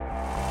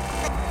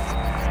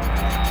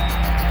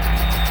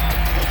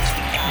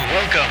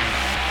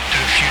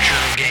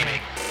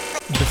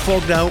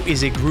FOGDAO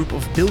is a group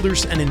of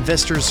builders and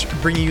investors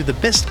bringing you the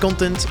best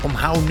content on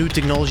how new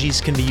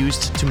technologies can be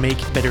used to make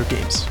better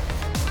games.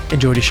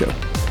 Enjoy the show.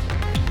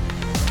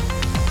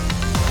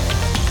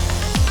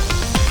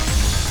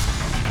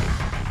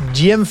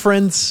 GM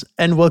friends,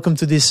 and welcome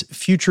to this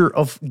Future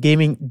of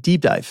Gaming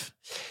deep dive.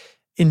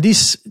 In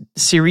this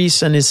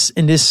series and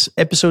in this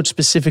episode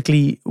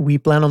specifically, we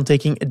plan on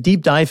taking a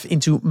deep dive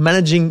into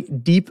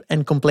managing deep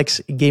and complex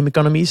game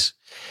economies.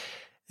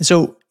 And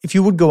so if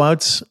you would go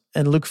out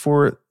and look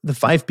for the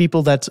 5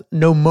 people that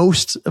know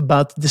most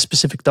about this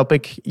specific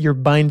topic, you're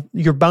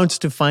bound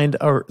to find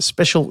our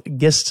special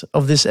guest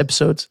of this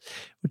episode,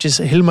 which is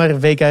Hilmar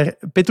Veigar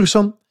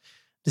Pétursson,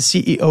 the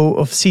CEO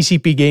of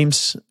CCP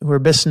Games, who are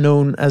best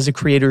known as the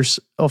creators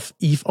of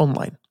EVE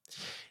Online.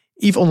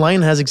 EVE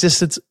Online has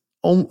existed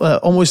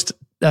almost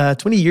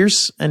 20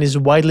 years and is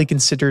widely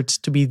considered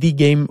to be the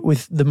game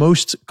with the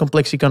most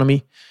complex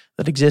economy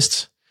that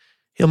exists.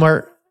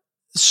 Hilmar,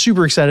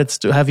 super excited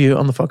to have you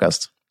on the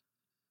podcast.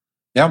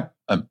 Yeah,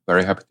 I'm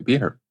very happy to be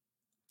here.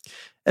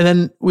 And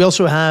then we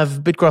also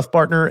have Bitcraft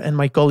partner and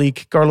my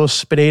colleague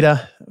Carlos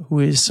Pereira, who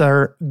is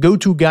our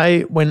go-to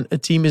guy when a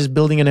team is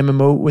building an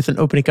MMO with an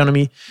open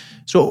economy.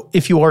 So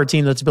if you are a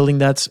team that's building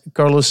that,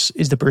 Carlos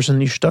is the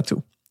person you should talk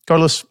to.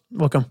 Carlos,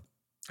 welcome.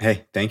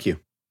 Hey, thank you.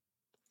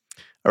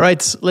 All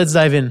right, let's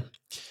dive in.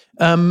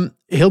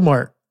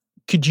 Hilmar,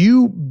 could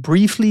you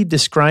briefly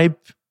describe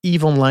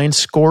EVE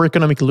Online's core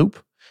economic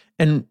loop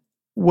and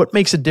what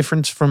makes it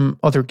different from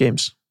other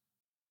games?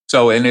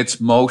 So in its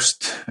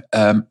most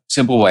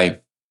simple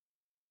way,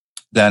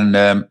 then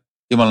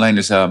EVE Online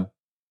is a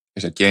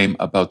game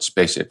about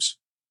spaceships,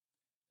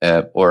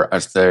 or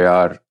as they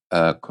are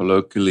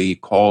colloquially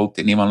called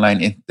in EVE Online,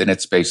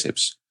 internet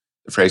spaceships.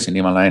 The phrase in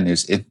EVE Online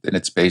is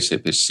internet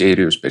spaceship is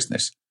serious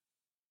business,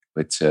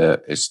 which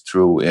is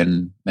true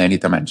in many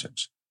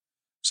dimensions.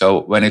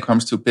 So when it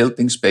comes to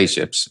building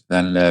spaceships,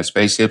 then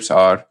spaceships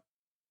are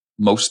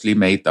mostly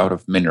made out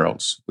of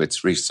minerals,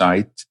 which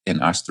reside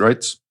in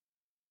asteroids.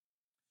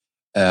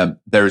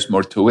 There is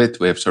more to it.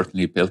 We have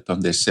certainly built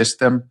on this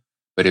system.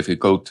 But if you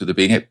go to the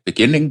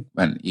beginning,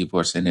 when EVE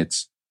was in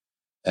its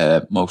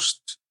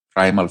most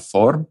primal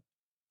form,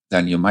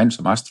 then you mine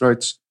some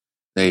asteroids.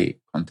 They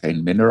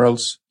contain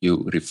minerals.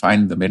 You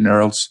refine the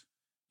minerals.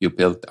 You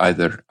build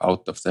either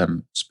out of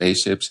them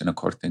spaceships in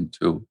according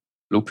to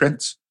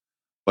blueprints,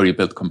 or you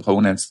build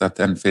components that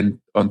then fit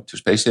onto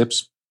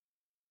spaceships.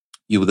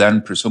 You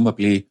then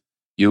presumably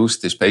use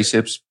the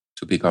spaceships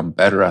to become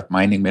better at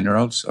mining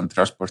minerals and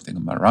transporting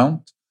them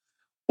around.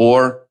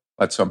 Or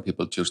what some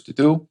people choose to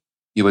do,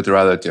 you would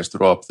rather just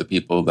rob the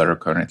people that are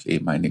currently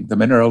mining the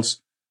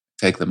minerals,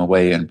 take them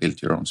away and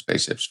build your own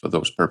spaceships for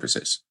those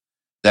purposes.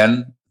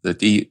 Then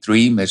the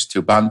dream is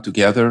to band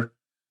together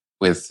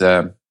with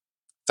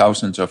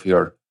thousands of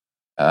your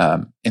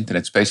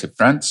internet spaceship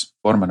friends,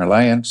 form an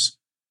alliance,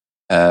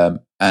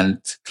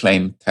 and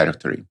claim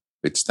territory,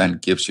 which then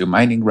gives you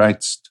mining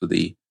rights to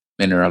the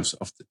minerals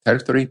of the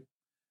territory.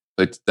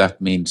 But that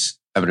means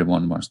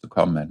everyone wants to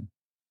come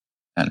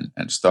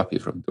and stop you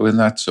from doing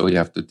that. So you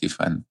have to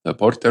defend the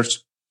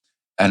borders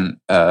and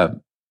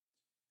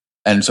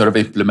sort of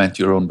implement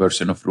your own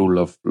version of rule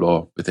of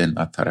law within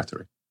that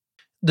territory.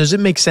 Does it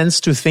make sense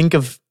to think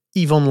of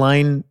EVE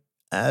Online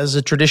as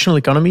a traditional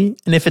economy?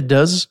 And if it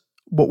does,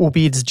 what will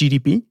be its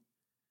GDP?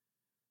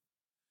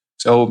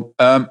 So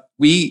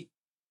we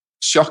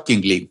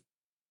shockingly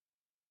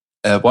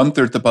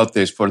wondered about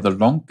this for the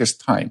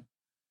longest time.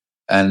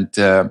 And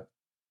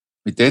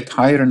we did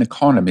hire an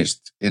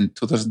economist in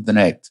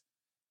 2008,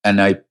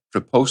 and I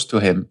proposed to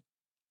him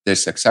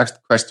this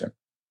exact question.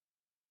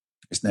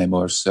 His name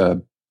was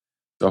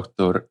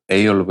Dr.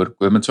 Eyjólfur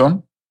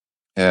Guðmundsson.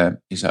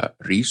 He's a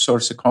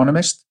resource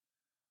economist,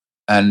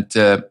 and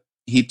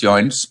he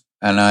joins,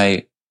 and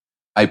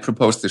I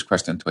proposed this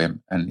question to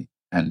him and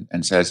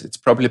says, it's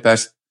probably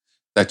best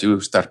that you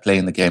start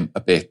playing the game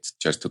a bit,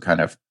 just to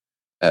kind of,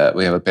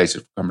 we have a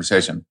basic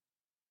conversation.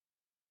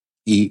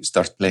 He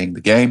starts playing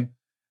the game,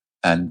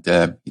 and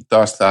he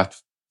does that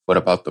for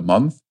about a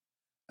month.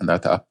 And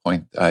at that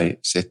point, I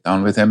sit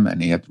down with him,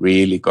 and he had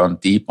really gone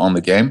deep on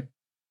the game.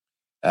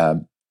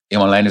 EVE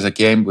Online is a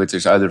game which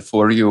is either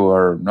for you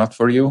or not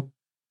for you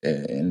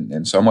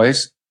in some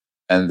ways.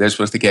 And this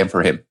was the game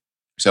for him.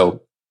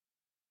 So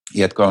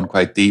he had gone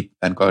quite deep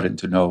and gotten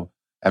to know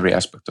every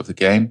aspect of the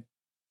game.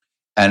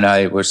 And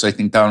I was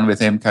sitting down with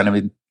him kind of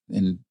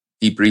in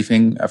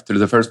debriefing after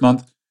the first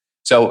month.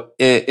 So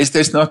is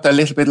this not a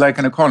little bit like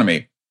an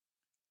economy?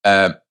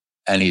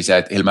 And he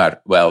said, Hilmar,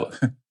 well,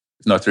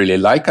 it's not really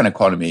like an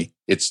economy.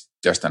 It's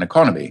just an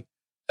economy.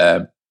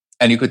 And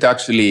you could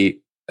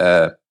actually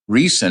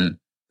reason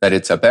that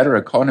it's a better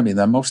economy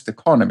than most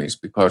economies,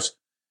 because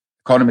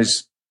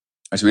economies,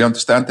 as we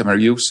understand them, are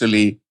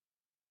usually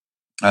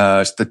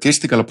a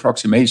statistical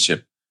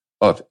approximation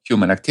of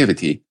human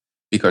activity,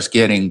 because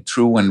getting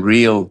true and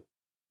real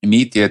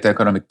immediate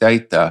economic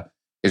data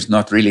is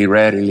not really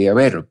readily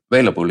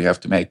available. You have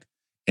to make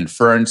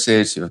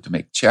inferences, you have to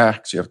make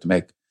checks, you have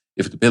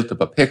to build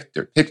up a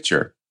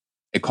picture.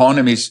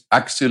 economies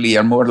actually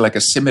are more like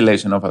a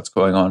simulation of what's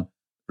going on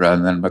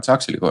rather than what's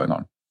actually going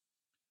on.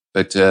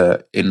 But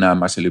in a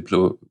massively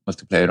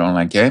multiplayer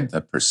online game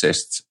that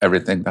persists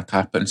everything that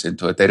happens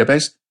into a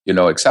database, you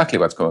know exactly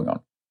what's going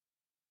on.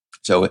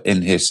 So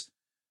in his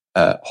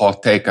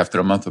hot take after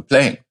a month of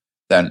playing,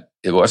 then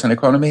it was an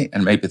economy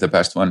and maybe the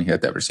best one he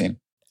had ever seen.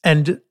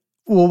 And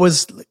what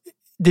was,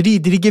 did he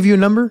give you a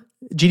number?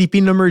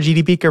 GDP number,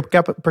 GDP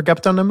per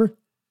capita number?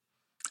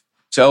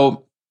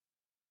 So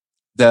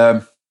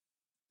the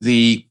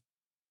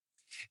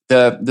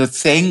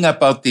thing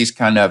about these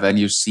kind of, and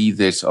you see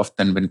this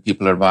often when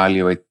people are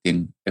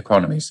evaluating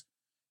economies,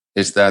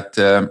 is that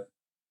they're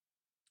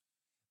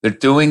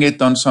doing it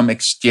on some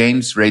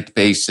exchange rate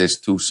basis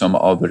to some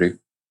other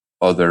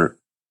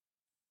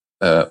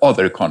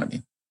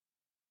economy.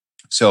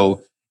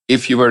 So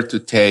if you were to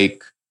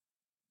take,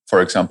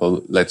 for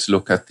example, let's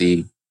look at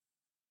the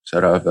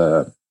sort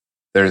of,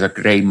 there's a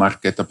gray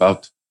market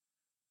about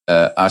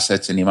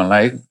assets in even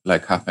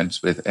like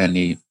happens with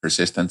any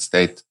persistent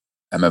state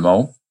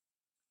MMO.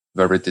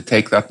 If I were to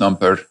take that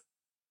number,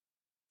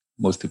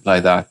 multiply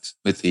that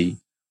with the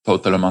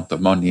total amount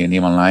of money in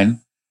even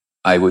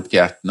I would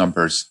get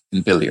numbers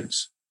in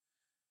billions.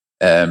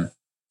 But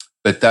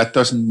that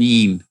doesn't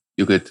mean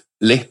you could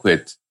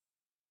liquid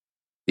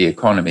the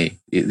economy.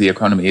 The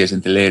economy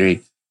isn't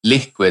literally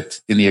liquid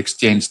in the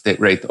exchange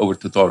rate over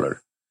to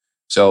dollar.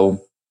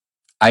 So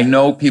I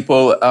know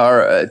people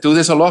do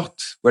this a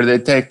lot, where they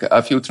take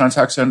a few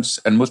transactions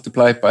and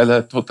multiply it by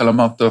the total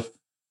amount of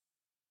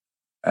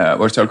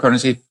virtual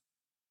currency.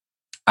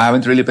 I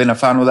haven't really been a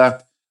fan of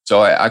that,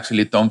 so I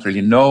actually don't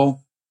really know,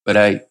 but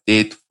I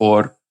did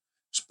for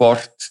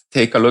sport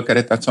take a look at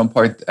it at some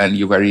point, and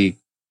you very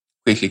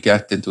quickly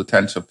get into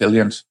tens of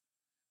billions.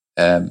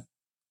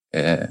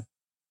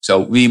 So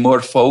we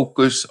more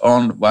focus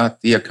on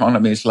what the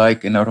economy is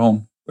like in our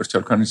own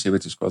virtual currency,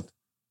 which is called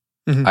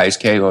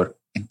ISK, or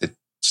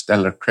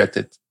Interstellar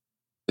Credit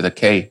with a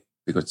K,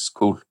 because it's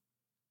cool.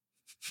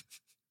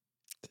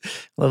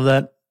 Love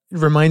that. It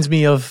reminds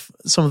me of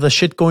some of the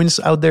shit coins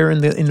out there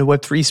in the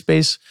Web3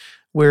 space,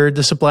 where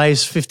the supply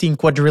is 15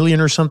 quadrillion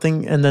or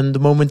something, and then the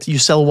moment you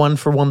sell one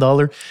for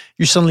 $1,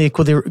 you're suddenly a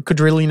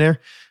quadrillionaire.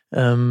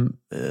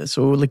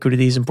 So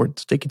liquidity is important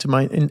to take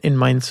in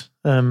mind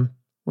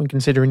when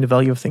considering the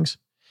value of things.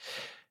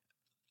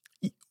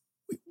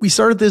 We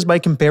started this by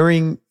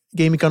comparing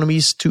game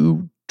economies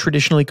to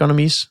traditional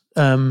economies,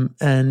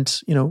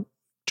 and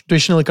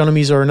traditional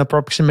economies are an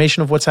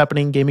approximation of what's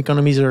happening. Game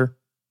economies are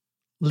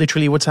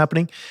literally what's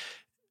happening.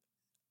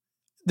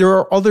 There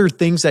are other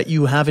things that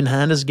you have in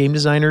hand as a game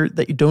designer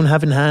that you don't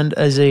have in hand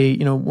as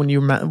when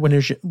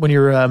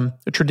you're a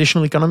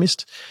traditional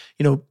economist.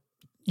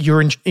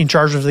 You're in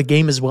charge of the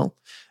game as well.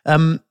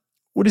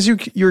 What is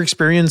your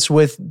experience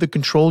with the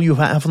control you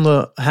have on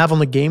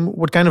the game?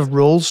 What kind of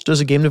roles does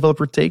a game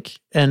developer take,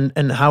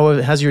 and how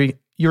has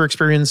your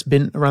experience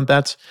been around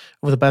that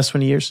over the past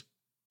 20 years?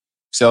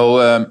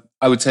 So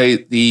I would say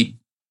the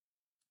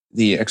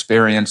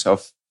experience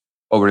of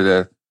over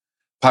the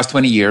past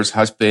 20 years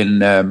has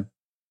been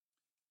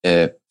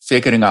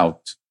figuring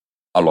out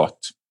a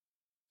lot.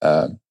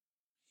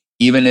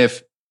 Even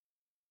if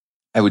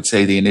I would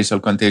say the initial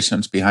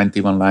conditions behind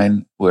EVE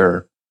Online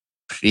were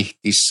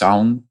pretty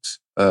sound,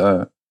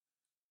 and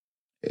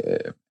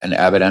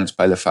evidenced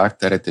by the fact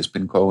that it has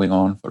been going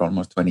on for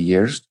almost 20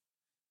 years,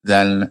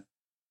 then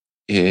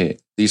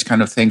these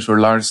kind of things were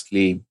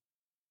largely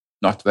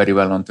not very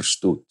well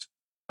understood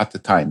at the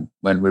time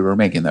when we were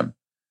making them.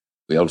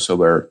 We also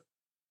were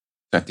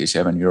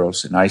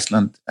 27-year-olds in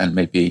Iceland and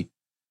maybe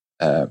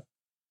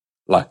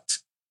lacked,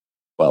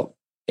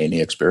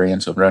 any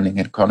experience of running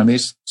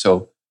economies.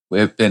 So we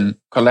have been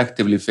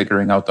collectively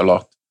figuring out a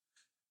lot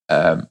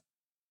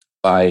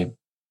by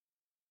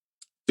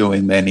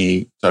doing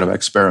many sort of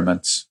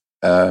experiments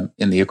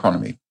in the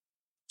economy,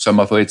 some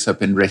of which have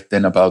been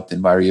written about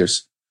in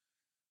various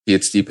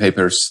PhD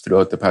papers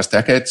throughout the past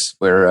decades,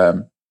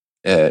 where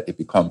it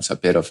becomes a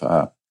bit of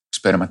an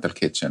experimental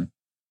kitchen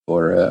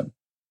for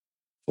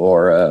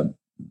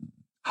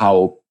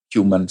how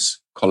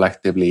humans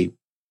collectively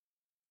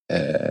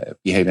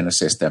behave in a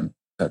system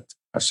that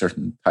has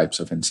certain types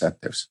of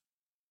incentives.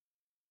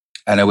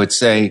 And I would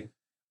say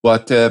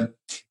what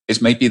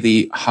is maybe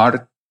the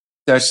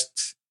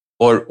hardest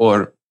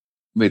or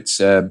which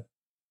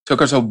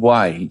took us a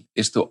while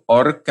is to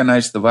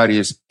organize the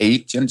various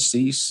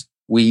agencies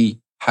we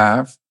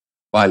have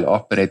while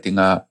operating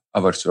a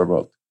virtual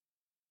world.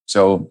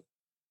 So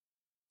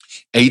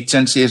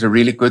agency is a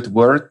really good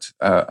word,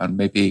 and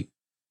maybe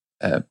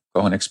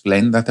go and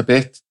explain that a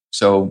bit.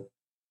 So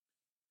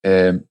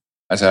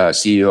as a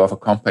CEO of a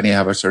company, I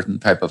have a certain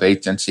type of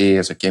agency.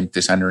 As a game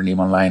designer in EVE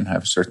Online, I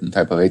have a certain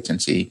type of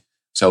agency.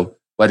 So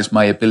what is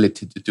my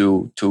ability to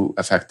do to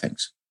affect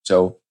things?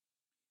 So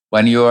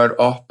when you are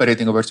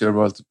operating a virtual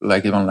world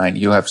like EVE Online,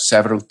 you have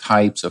several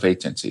types of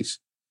agencies.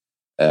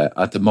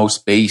 At the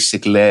most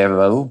basic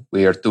level,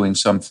 we are doing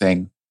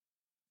something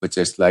which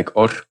is like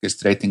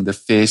orchestrating the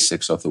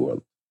physics of the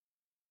world,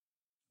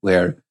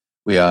 where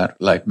we are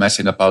like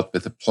messing about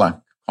with the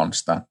Planck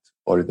constant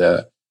or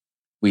the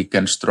weak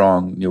and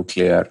strong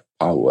nuclear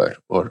power,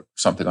 or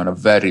something on a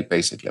very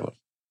basic level.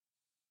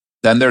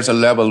 Then there's a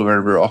level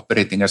where we're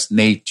operating as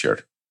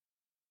nature,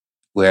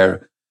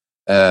 where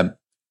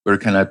we're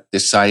kind of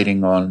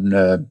deciding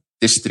on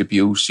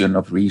distribution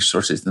of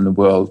resources in the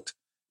world,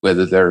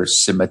 whether they're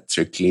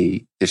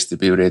symmetrically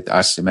distributed,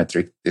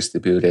 asymmetric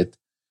distributed,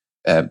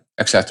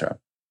 etc.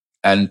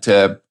 And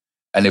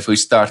if we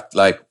start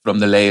like from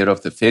the layer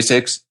of the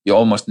physics, you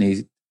almost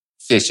need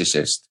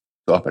physicists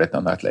to operate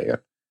on that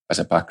layer as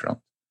a background.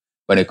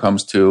 When it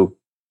comes to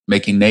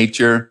making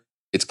nature,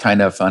 it's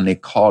kind of an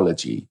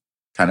ecology,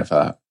 kind of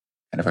a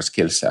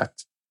skill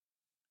set.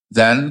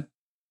 Then,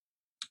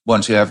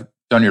 once you have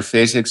done your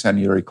physics and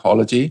your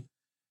ecology,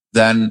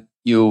 then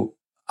you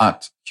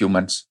add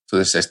humans to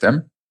the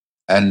system,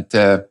 and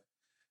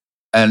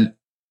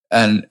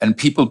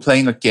people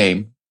playing a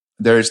game.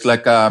 There is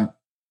like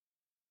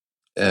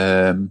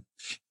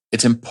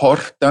it's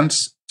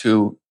importance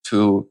to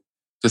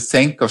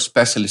think of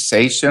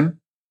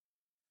specialization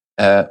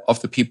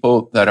of the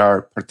people that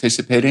are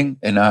participating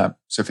in a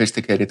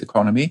sophisticated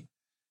economy,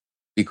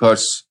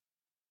 because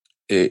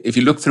if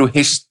you look through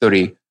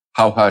history,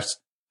 how have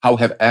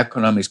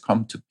economies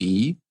come to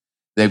be?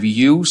 They've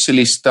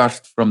usually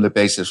start from the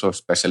basis of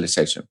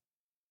specialization.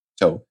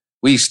 So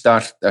we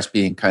start as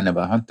being kind of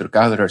a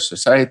hunter-gatherer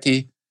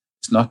society.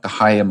 It's not a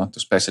high amount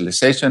of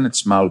specialization.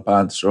 It's small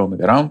bands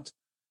roaming around.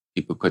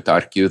 People could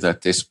argue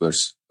that this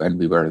was when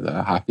we were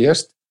the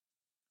happiest.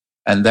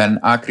 And then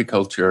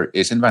agriculture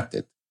is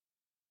invented.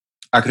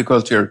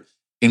 Agriculture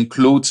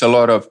includes a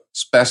lot of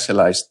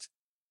specialized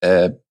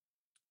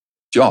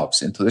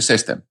jobs into the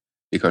system,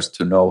 because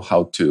to know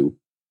how to,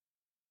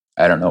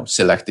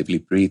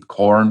 selectively breed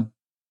corn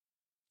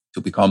to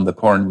become the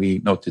corn we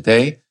know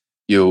today,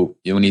 you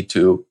need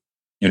to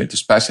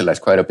specialize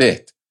quite a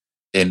bit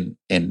in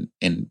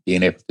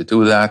being able to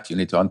do that. You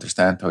need to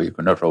understand how you're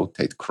going to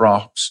rotate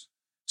crops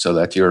so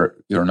that you're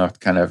not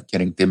kind of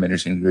getting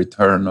diminishing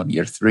return on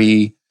year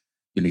 3.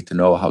 You need to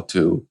know how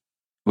to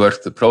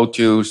work the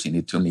produce. You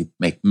need to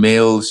make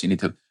mills. You need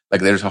to,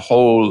 there's a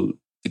whole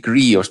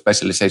degree of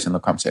specialization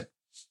that comes in.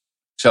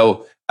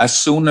 So as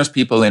soon as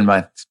people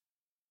invent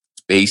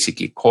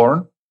basically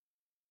corn,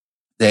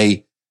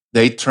 they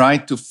try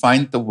to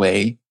find a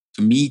way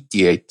to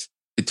mediate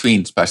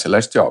between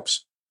specialized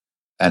jobs.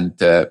 And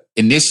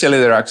initially,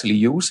 they're actually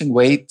using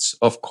weights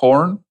of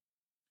corn.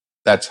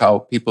 That's how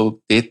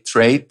people did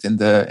trade in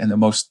the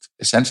most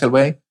essential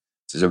way.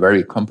 This is a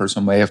very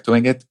cumbersome way of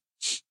doing it.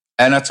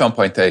 And at some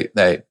point,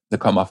 they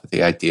come up with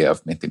the idea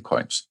of minting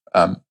coins.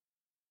 I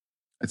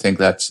think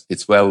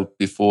it's well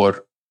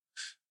before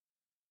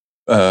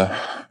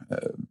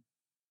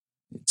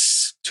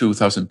it's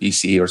 2000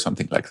 BC or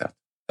something like that.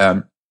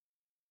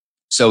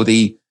 So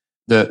the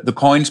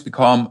coins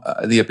become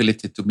the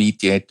ability to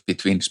mediate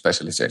between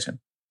specialization.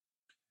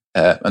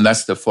 And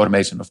that's the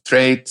formation of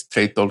trade.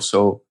 Trade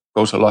also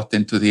goes a lot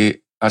into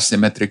the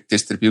asymmetric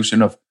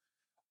distribution of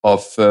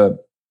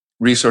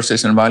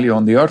resources and value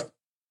on the earth.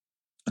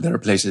 There are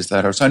places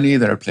that are sunny.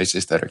 There are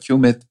places that are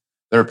humid.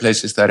 There are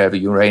places that have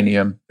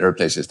uranium. There are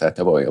places that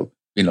have oil.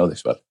 We know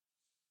this well.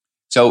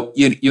 So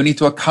you need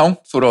to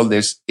account for all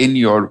this in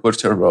your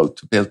virtual world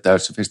to build a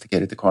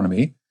sophisticated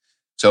economy.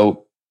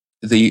 So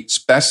the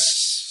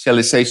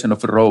specialization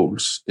of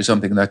roles is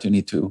something that you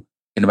need to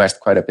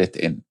invest quite a bit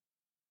in.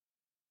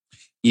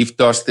 Eve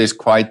does this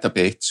quite a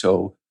bit.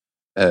 So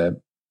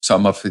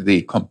some of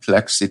the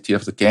complexity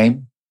of the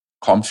game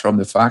comes from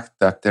the fact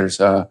that there's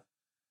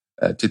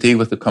to deal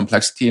with the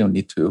complexity, you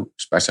need to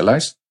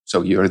specialize.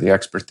 So you're the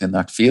expert in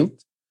that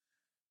field.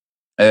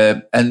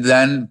 And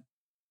then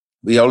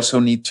we also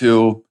need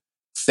to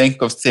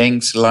think of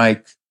things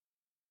like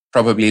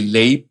probably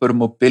labor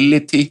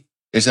mobility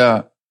is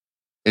a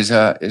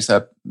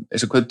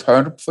good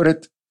term for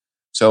it.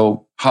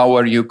 So how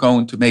are you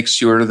going to make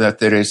sure that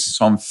there is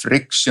some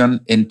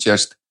friction in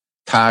just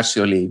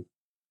casually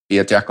be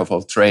a jack of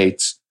all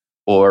trades,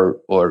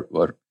 or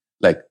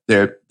like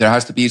there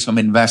has to be some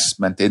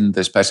investment in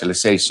the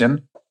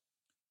specialization.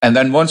 And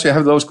then once you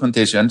have those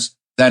conditions,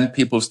 then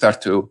people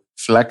start to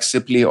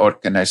flexibly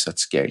organize at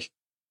scale.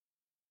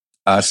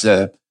 As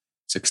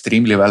it's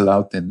extremely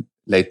well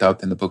laid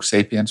out in the book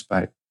Sapiens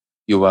by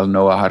Yuval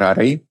Noah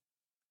Harari,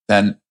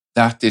 then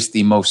that is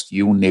the most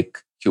unique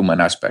human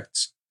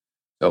aspects.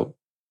 So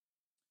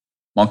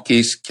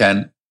monkeys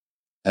can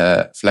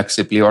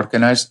flexibly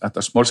organize at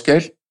a small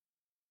scale.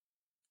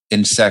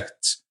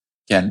 Insects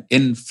can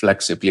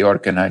inflexibly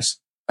organize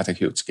at a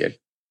huge scale.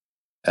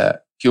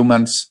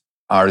 Humans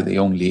are the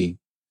only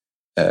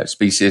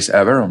species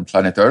ever on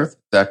planet Earth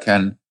that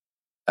can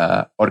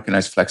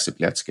organize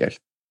flexibly at scale.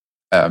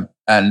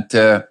 And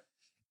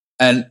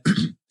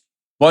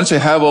once you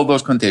have all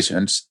those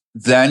conditions,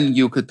 then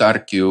you could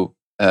argue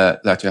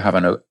that you have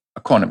an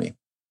economy,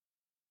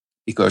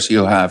 because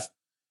you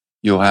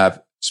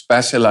have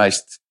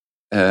specialized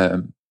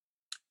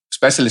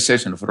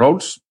specialization of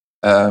roles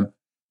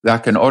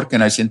that can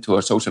organize into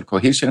a social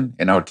cohesion.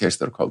 In our case,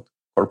 they're called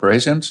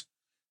corporations.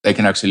 They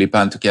can actually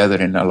band together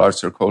in a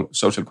larger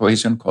social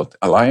cohesion called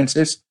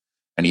alliances.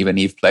 And even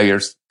if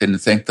players didn't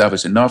think that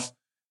was enough,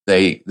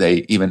 they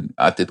even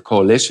added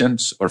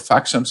coalitions or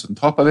factions on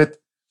top of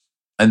it.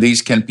 And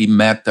these can be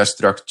meta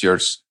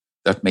structures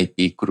that may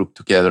be grouped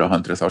together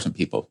 100,000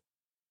 people.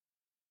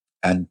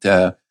 And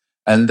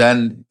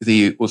then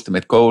the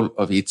ultimate goal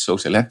of each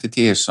social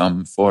entity is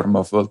some form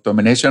of world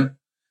domination,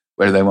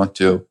 where they want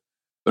to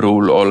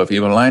rule all of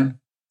EVE Online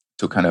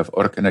to kind of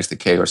organize the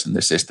chaos in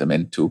the system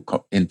into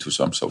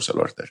some social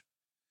order.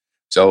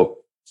 So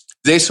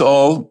this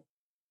all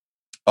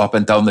up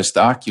and down the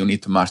stack you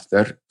need to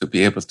master to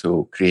be able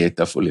to create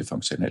a fully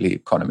functional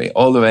economy,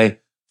 all the way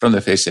from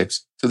the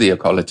physics to the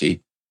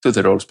ecology to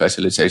the role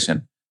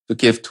specialization, to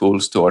give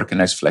tools to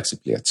organize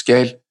flexibly at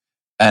scale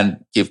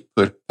and give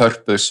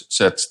purpose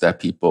such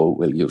that people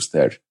will use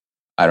their,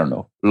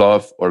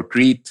 love or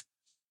greed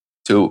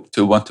to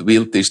want to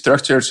wield these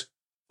structures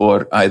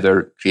for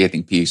either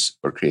creating peace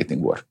or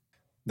creating war.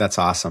 That's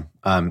awesome.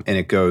 And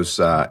it goes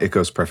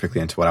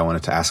perfectly into what I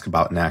wanted to ask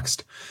about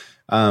next.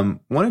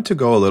 Wanted to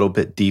go a little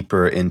bit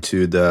deeper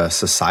into the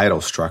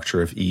societal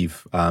structure of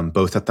EVE,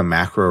 both at the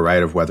macro,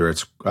 right, of whether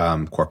it's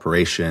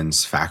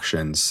corporations,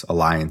 factions,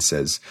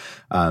 alliances,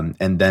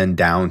 and then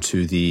down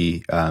to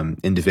the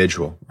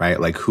individual, right?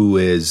 Like, who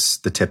is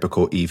the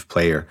typical EVE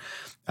player?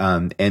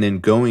 And in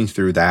going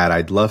through that,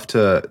 I'd love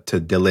to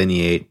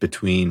delineate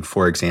between,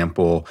 for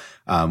example,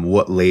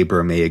 what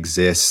labor may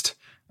exist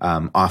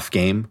off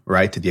game,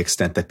 right? To the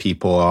extent that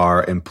people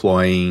are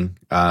employing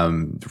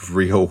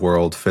real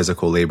world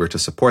physical labor to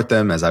support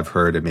them, as I've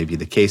heard it may be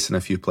the case in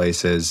a few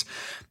places.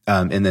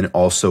 And then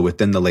also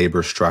within the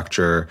labor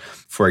structure,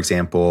 for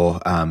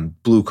example,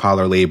 blue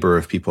collar labor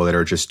of people that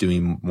are just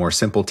doing more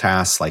simple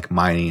tasks like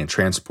mining and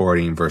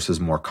transporting versus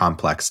more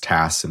complex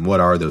tasks. And what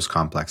are those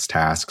complex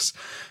tasks?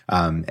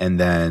 And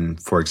then,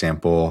 for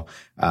example,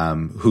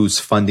 who's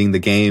funding the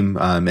game?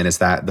 And is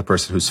that the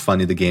person who's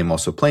funding the game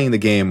also playing the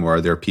game? Or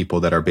are there people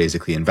that are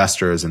basically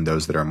investors and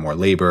those that are more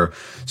labor?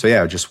 So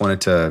yeah, I just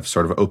wanted to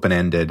sort of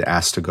open-ended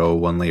ask to go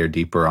one layer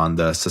deeper on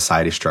the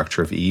society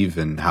structure of EVE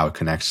and how it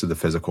connects to the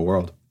physical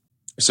world.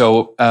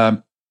 So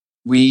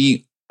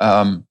we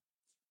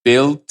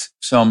built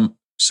some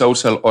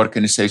social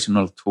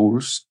organizational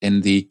tools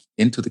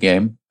into the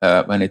game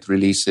when it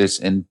releases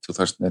in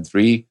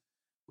 2003.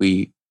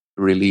 We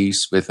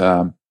release with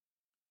a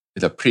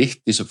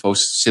pretty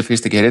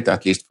sophisticated,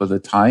 at least for the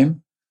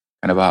time,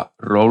 kind of a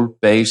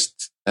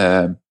role-based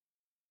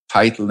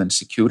title and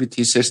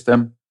security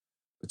system,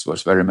 which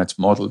was very much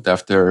modeled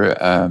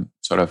after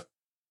sort of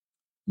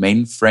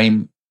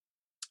mainframe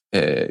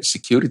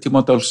security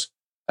models.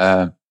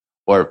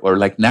 Or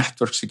like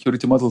network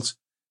security models,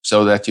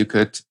 so that you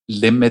could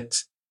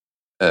limit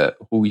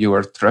who you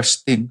are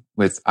trusting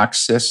with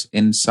access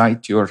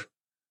inside your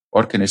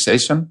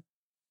organization.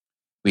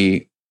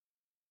 We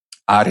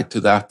added to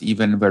that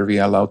even where we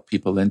allowed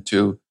people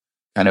into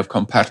kind of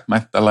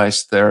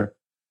compartmentalize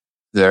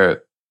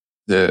the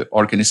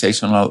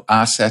organizational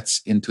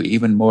assets into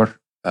even more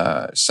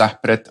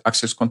separate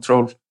access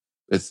control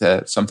with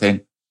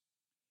something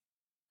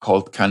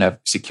called kind of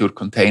secure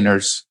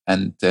containers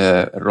and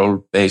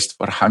role-based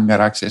for hangar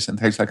access and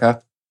things like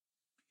that.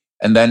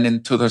 And then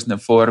in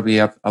 2004, we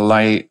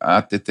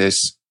added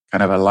this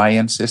kind of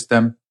alliance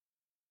system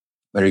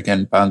where you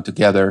can band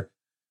together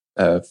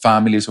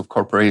families of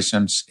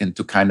corporations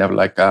into kind of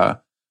like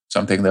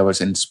something that was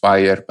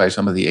inspired by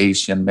some of the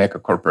Asian mega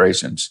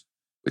corporations,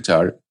 which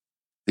are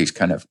these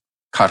kind of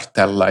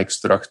cartel-like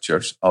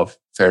structures of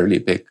fairly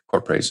big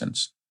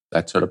corporations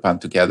that sort of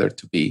band together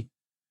to be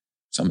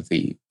some of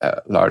the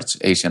large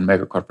Asian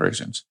mega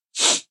corporations.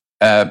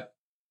 And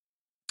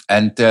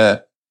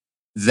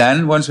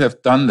then once we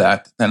have done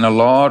that, then a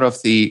lot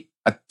of the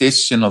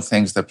additional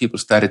things that people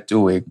started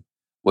doing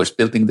was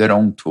building their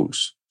own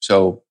tools.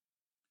 So,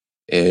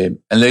 and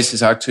this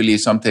is actually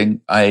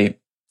something I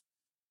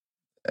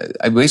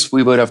wish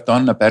we would have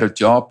done a better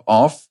job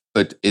of,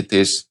 but it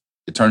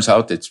turns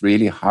out it's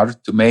really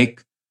hard to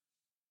make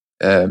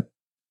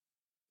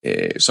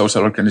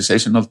social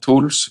organizational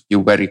tools.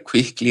 You very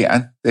quickly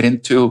enter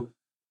into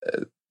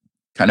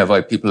kind of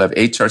why people have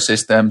HR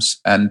systems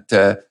and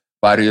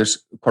various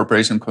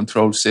corporation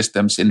control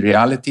systems. In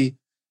reality,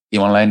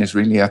 EVE Online is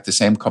really at the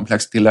same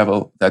complexity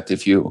level that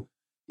if you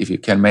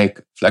can make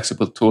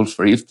flexible tools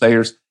for EVE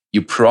players,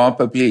 you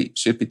probably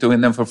should be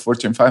doing them for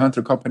Fortune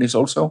 500 companies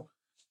also.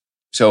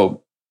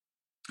 So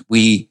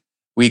we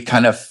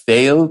kind of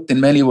failed in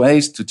many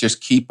ways to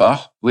just keep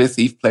up with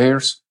EVE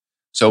players.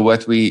 So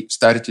what we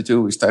started to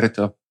do, we started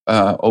to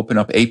open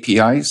up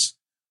APIs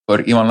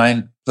for EVE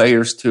Online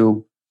players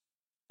to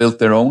build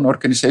their own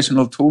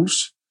organizational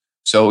tools.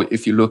 So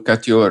if you look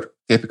at your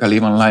typical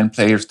EVE Online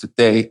players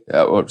today,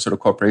 or sort of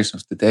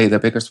corporations today, the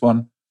biggest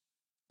one,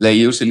 they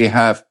usually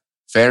have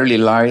fairly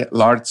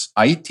large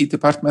IT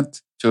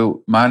department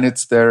to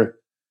manage their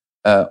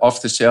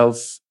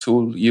off-the-shelf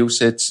tool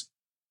usage.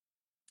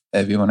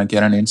 If you want to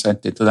get an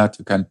insight into that,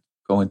 you can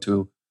go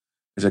into,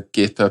 there's a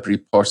GitHub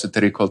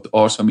repository called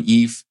Awesome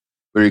EVE,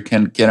 where you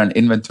can get an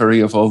inventory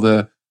of all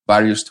the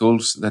various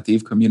tools that the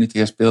EVE community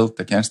has built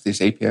against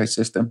this API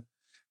system,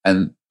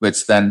 and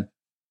which then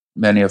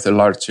many of the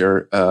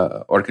larger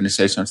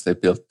organizations, they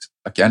built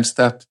against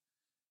that.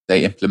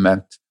 They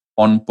implement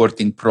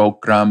onboarding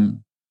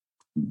program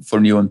for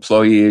new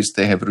employees.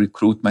 They have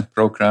recruitment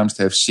programs.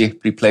 They have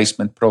ship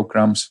replacement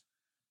programs.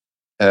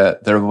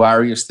 There are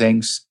various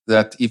things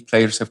that EVE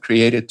players have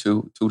created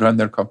to run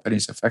their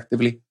companies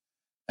effectively.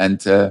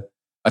 And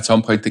at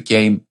some point, the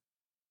game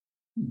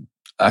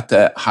at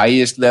the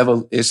highest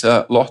level is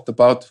a lot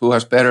about who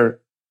has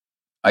better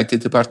IT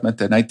department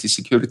and IT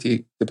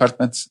security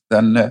departments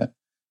than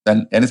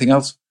anything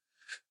else.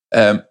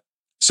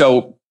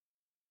 So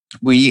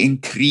we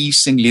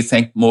increasingly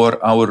think more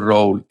our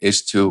role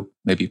is to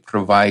maybe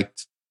provide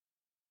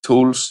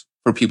tools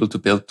for people to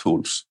build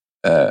tools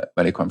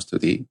when it comes to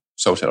the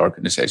social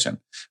organization.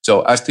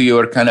 So as to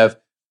your kind of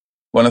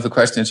one of the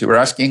questions you were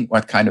asking,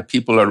 what kind of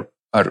people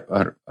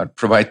are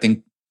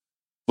providing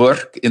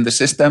work in the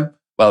system?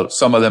 Well,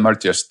 some of them are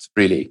just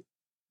really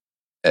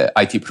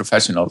IT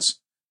professionals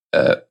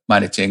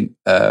managing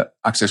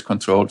access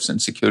controls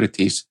and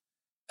securities,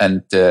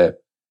 and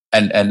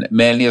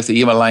many of the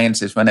EVE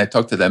alliances, when I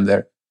talk to them,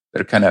 they're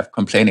kind of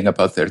complaining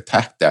about their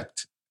tech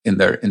debt in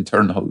their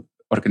internal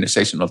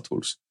organizational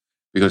tools,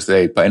 because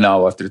they, by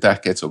now, after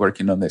decades of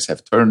working on this,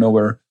 have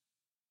turnover,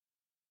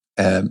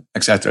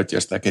 etc.,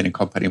 just like any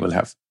company will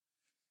have.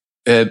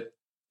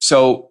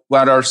 So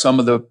what are some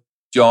of the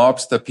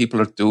jobs that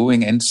people are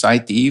doing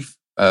inside EVE?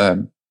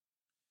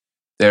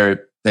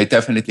 They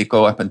definitely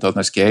go up and down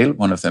the scale.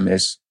 One of them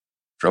is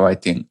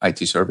providing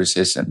IT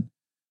services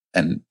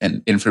and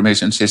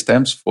information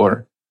systems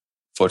for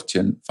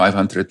Fortune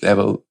 500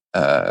 level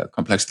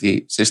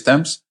complexity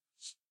systems.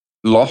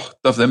 A lot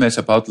of them is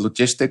about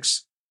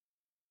logistics.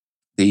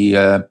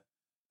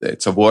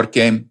 It's a war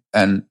game,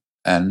 and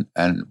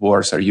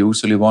wars are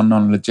usually won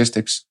on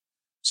logistics.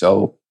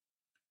 So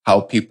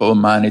how people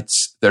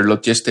manage their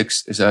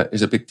logistics is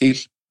a big deal,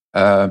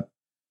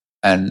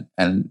 and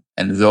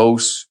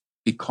those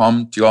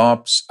become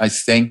jobs, I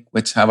think,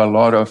 which have a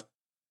lot of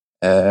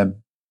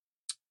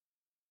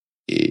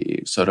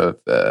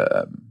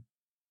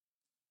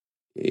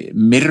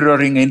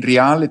mirroring in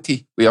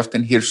reality. We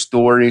often hear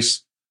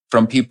stories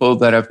from people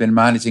that have been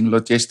managing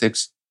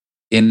logistics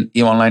in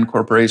EVE Online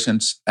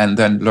corporations and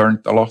then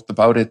learned a lot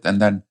about it and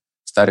then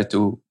started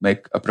to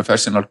make a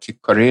professional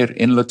career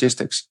in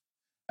logistics.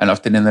 And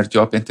often in their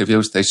job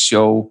interviews, they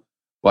show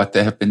what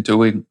they have been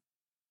doing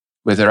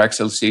with their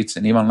Excel sheets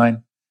in EVE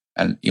Online.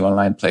 And EVE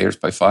Online players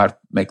by far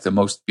make the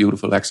most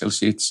beautiful Excel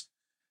sheets.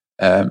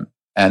 And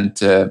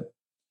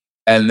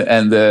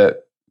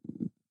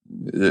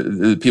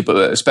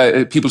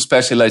the people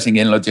specializing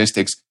in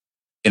logistics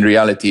in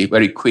reality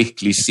very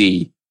quickly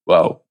see,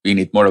 well, we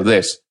need more of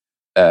this.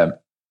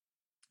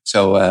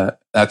 So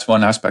that's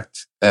one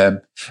aspect.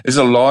 There's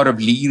a lot of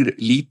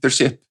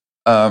leadership.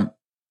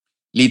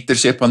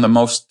 Leadership on the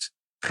most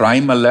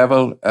primal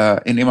level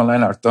in EVE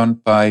Online are done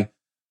by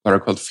what are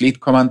called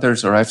fleet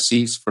commanders, or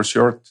FCs for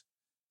short.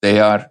 They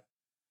are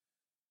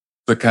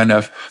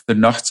the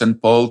nuts and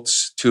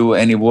bolts to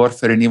any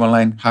warfare in EVE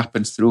Online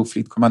happens through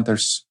fleet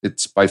commanders.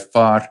 It's by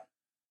far,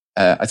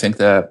 I think,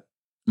 the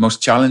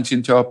most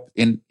challenging job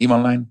in EVE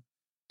Online.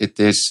 It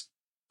is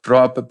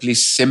probably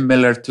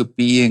similar to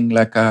being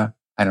like a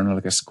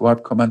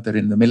squad commander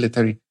in the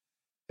military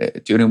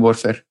during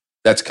warfare.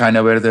 That's kind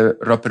of where the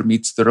rubber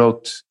meets the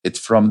road. It's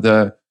from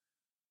the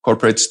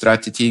corporate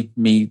strategy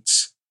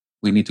meets,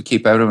 we need to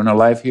keep everyone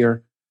alive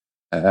here.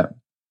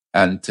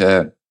 And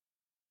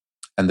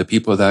the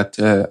people that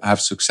have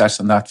success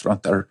on that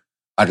front are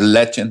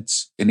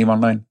legends in EVE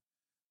Online.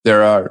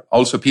 There are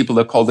also people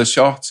that call the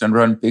shots and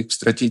run big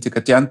strategic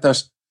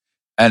agendas,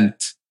 and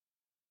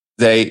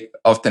they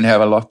often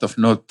have a lot of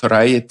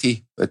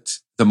notoriety, but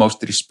the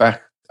most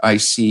respect I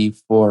see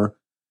for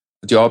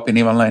a job in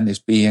EVE Online is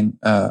being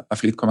a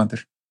fleet commander.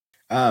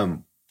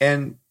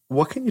 And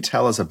what can you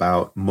tell us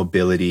about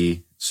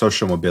mobility,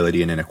 social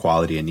mobility, and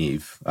inequality in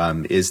EVE?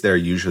 Is there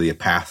usually a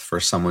path for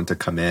someone to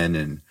come in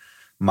and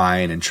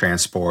mine and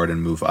transport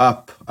and move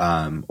up,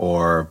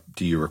 or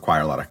do you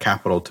require a lot of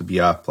capital to be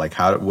up? Like,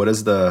 what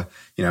is the,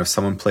 if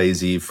someone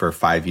plays EVE for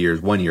 5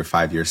 years, 1 year,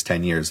 5 years,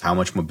 10 years, how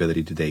much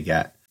mobility do they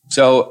get?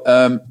 So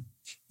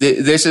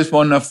this is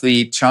one of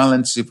the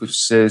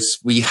challenges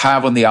we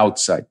have on the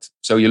outside.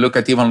 So you look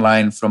at EVE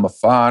Online from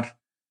afar.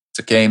 It's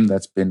a game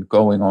that's been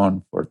going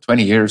on for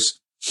 20 years.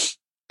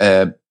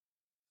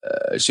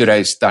 Should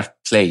I start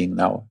playing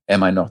now?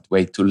 Am I not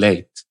way too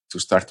late to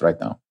start right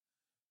now?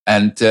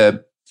 And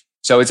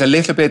so it's a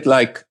little bit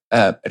like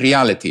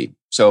reality.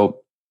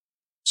 So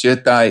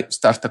should I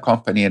start a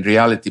company in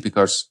reality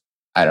because,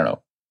 I don't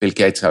know, Bill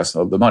Gates has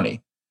all the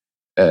money?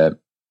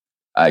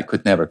 I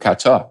could never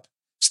catch up.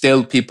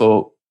 Still,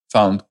 people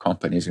found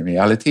companies in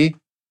reality.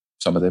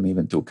 Some of them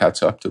even do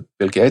catch up to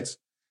Bill Gates.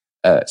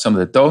 Some of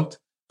them don't.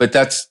 But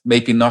that's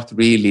maybe not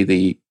really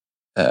the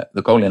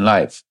goal in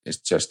life. It's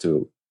just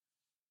to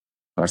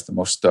pass the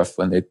most stuff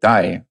when they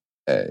die.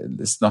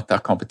 It's not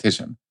that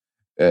competition.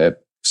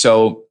 But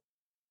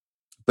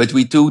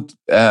we do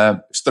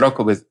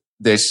struggle with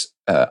this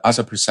as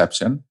a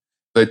perception.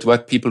 But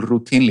what people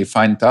routinely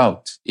find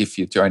out if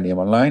you join EVE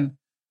Online,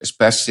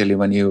 especially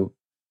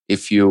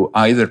if you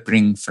either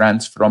bring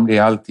friends from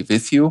reality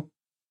with you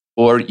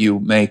or you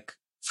make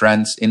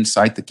friends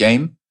inside the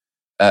game,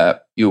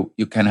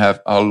 you can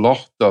have a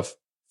lot of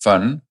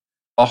fun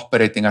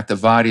operating at the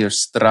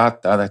various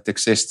strata that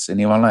exists in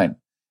EVE Online.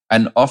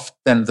 And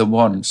often the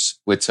ones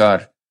which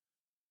are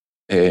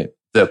the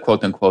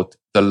quote-unquote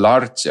the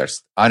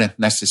largest aren't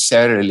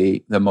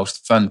necessarily the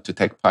most fun to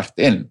take part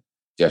in,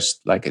 just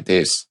like it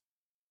is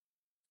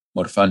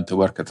more fun to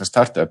work at a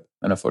startup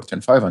than a Fortune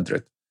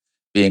 500.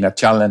 Being a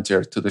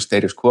challenger to the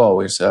status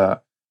quo is an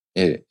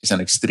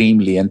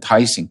extremely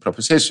enticing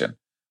proposition.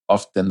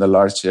 Often the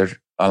larger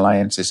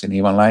alliances in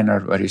EVE Online are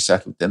very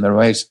settled in their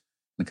ways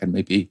and can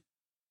maybe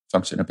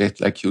function a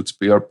bit like huge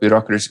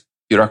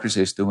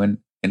bureaucracies do in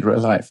real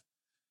life.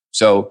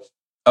 So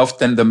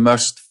often the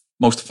most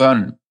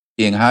fun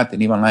being had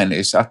in EVE Online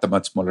is at a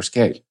much smaller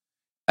scale.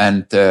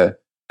 And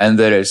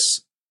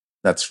that's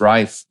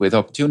rife with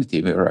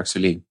opportunity. We are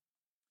actually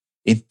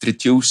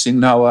introducing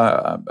now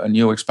a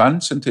new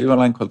expansion to EVE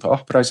Online called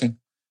Uprising,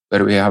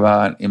 where we have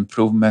an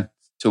improvement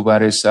to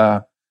what is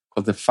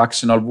called the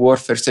factional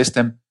warfare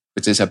system,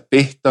 which is a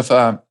bit of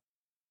a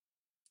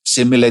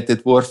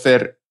simulated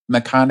warfare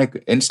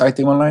mechanic inside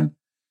EVE Online.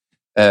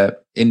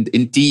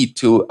 Indeed,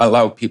 to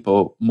allow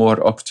people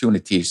more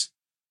opportunities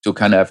to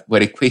kind of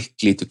very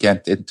quickly to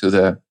get into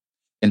the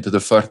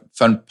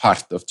fun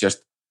part of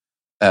just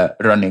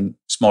running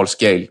small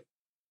scale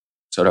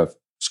sort of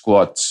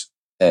squads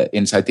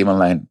inside EVE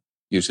Online,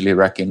 usually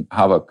wreaking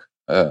havoc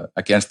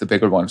against the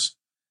bigger ones,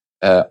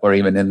 or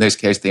even in this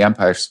case, the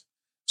empires.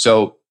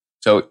 So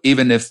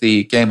even if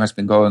the game has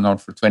been going on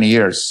for 20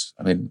 years,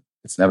 I mean,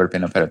 it's never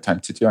been a better time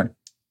to join.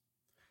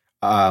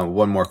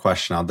 One more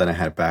question, then I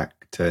head back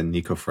to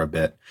Nico for a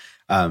bit.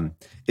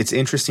 It's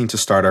interesting to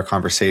start our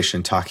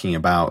conversation talking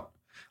about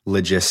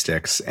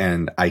logistics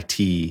and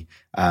IT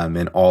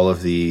and all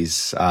of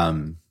these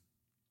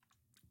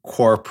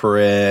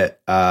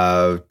corporate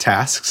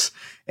tasks,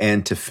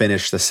 and to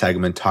finish the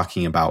segment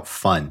talking about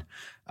fun.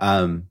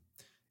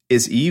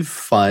 Is EVE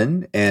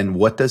fun, and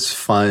what does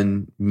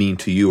fun mean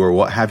to you, or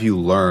what have you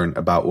learned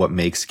about what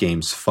makes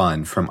games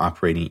fun from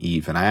operating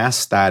EVE? And I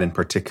asked that in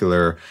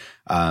particular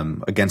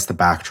against the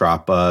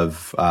backdrop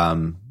of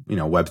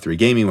Web3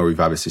 gaming, where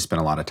we've obviously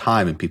spent a lot of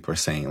time, and people are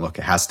saying, look,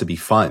 it has to be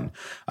fun.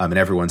 And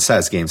everyone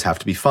says games have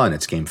to be fun.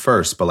 It's game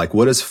first. But like,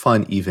 what does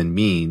fun even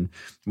mean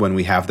when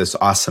we have this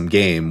awesome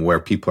game where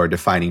people are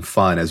defining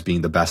fun as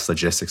being the best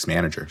logistics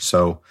manager?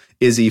 So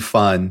is EVE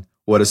fun?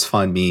 What does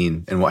fun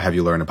mean? And what have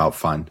you learned about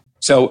fun?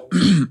 So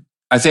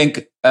I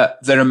think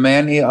there are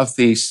many of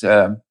these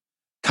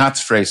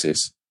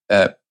catchphrases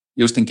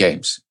used in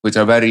games, which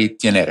are very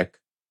generic.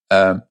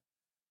 One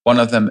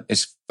of them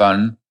is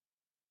fun.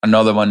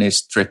 Another one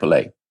is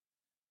AAA.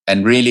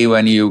 And really,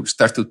 when you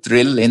start to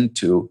drill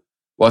into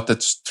what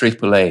does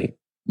AAA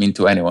mean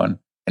to anyone,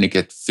 and you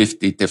get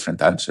 50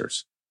 different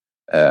answers.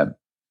 And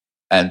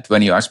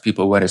when you ask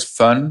people what is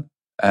fun,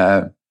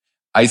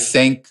 I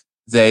think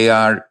they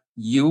are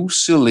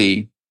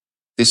usually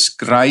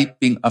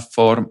describing a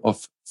form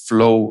of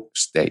flow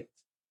state.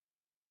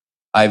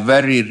 I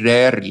very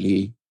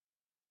rarely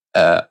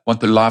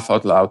want to laugh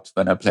out loud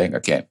when I'm playing a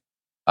game.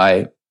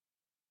 I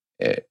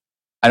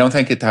don't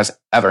think it has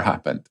ever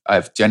happened.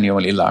 I've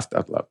genuinely laughed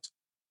out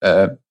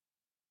loud.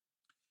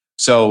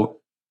 So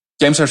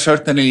games are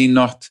certainly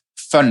not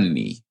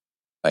funny,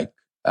 like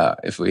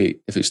if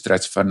we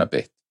stretch fun a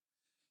bit.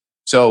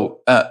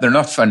 So they're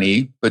not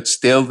funny, but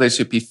still they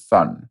should be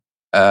fun.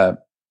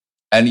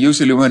 And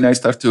usually when I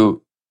start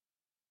to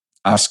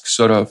ask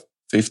sort of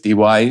 50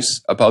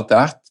 whys about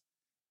that,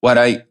 what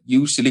I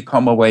usually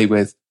come away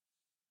with,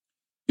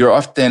 you're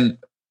often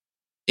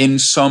in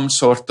some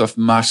sort of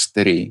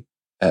mastery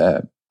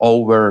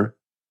over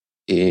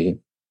the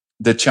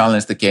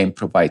challenge the game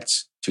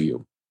provides to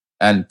you.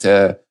 And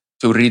to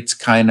reach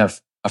kind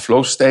of a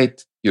flow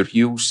state, you're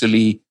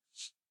usually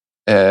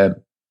kind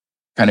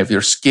of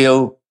your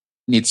skill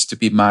needs to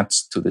be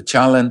matched to the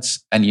challenge,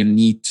 and you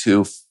need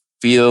to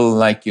feel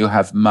like you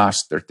have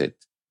mastered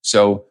it.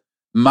 So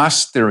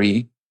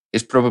mastery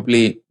is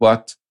probably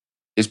what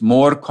is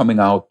more coming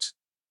out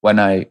when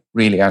I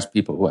really ask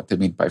people what they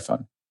mean by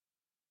fun.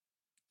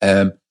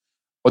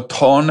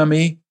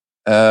 Autonomy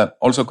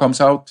also comes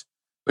out,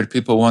 where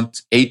people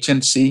want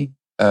agency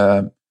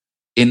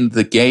in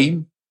the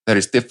game that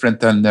is different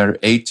than their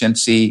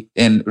agency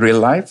in real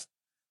life.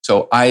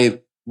 So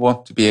I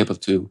want to be able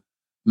to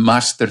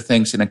master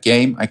things in a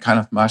game I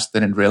cannot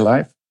master in real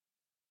life.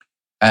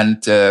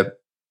 And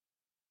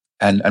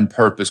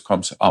purpose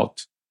comes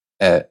out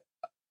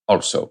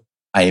also.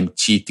 I am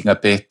cheating a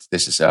bit.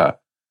 This is a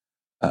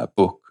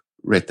book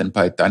written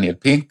by Daniel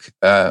Pink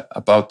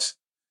about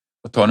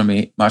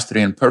autonomy,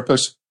 mastery, and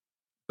purpose.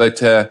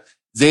 But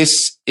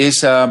this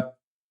is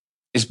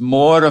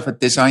more of a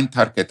design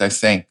target, I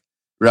think,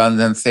 rather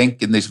than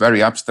think in these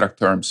very abstract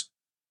terms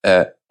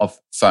of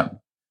fun.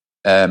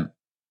 And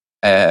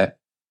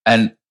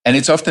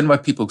it's often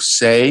what people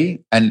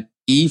say, and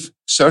EVE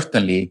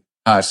certainly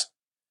has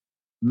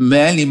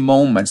many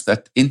moments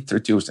that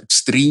introduce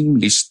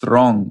extremely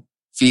strong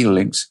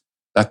feelings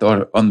that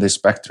are on the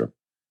spectrum.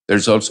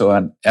 There's also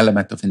an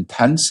element of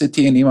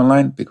intensity in EVE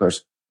Online,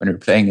 because when you're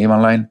playing EVE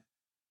Online,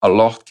 a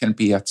lot can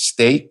be at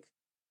stake.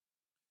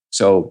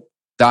 So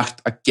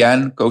that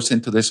again goes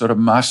into this sort of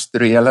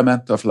mastery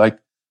element of like,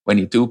 when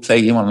you do play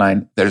EVE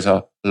Online, there's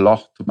a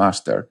lot to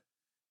master.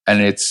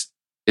 And it's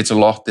a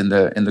lot in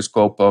the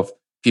scope of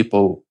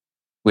people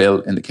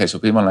will, in the case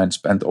of EVE Online,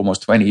 spend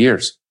almost 20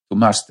 years to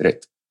master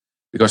it.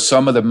 Because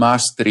some of the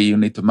mastery you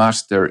need to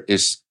master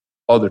is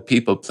other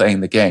people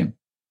playing the game.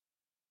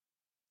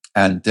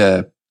 And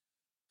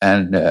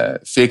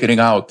figuring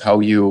out how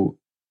you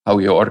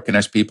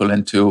organize people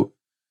into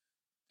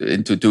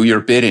do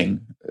your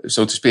bidding,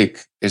 so to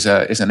speak, is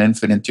an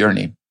infinite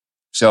journey.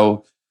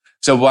 So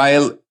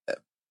while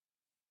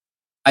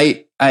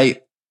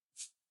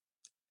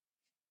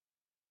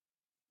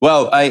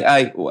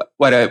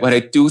what I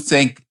do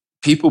think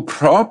people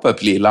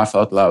probably laugh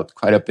out loud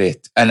quite a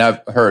bit, and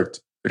I've heard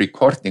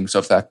recordings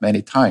of that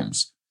many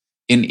times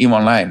in EVE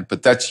Online,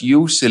 but that's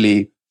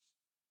usually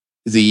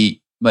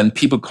when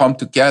people come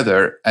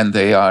together and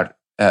they are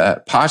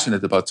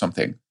passionate about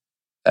something,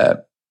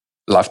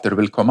 laughter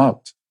will come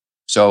out.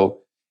 So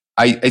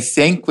I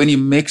think when you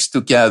mix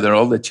together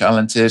all the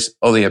challenges,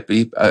 all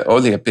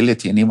the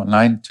ability in EVE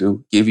Online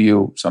to give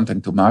you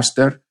something to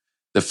master,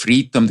 the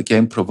freedom the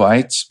game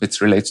provides,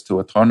 which relates to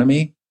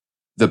autonomy,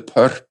 the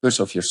purpose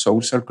of your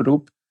social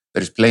group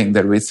that is playing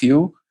there with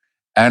you,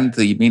 and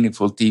the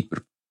meaningful,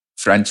 deeper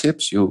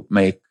friendships you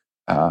make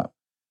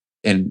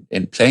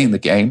in playing the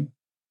game,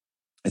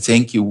 I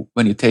think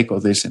when you take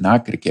all this in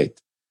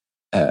aggregate,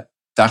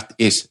 that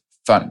is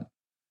fun.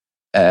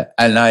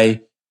 And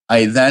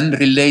I then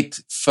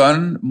relate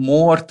fun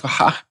more to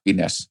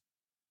happiness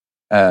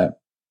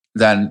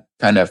than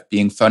kind of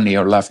being funny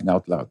or laughing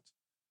out loud.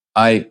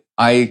 I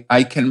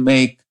can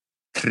make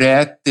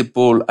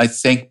credible, I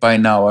think by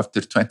now,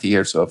 after 20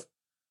 years of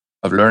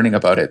learning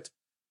about it,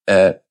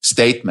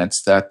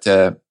 statements that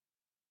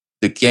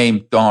the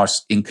game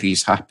does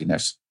increase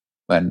happiness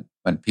when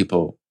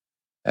people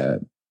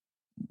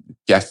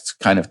get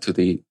kind of to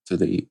the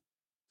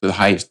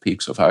highest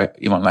peaks of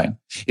EVE Online.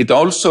 It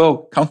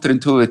also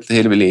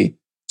counterintuitively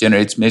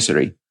generates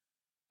misery.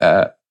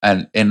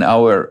 And in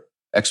our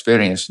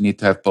experience, you need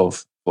to have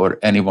both for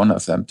any one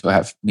of them to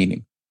have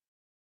meaning.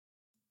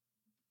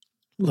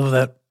 Love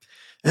that.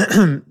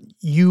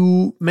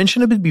 You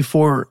mentioned a bit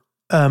before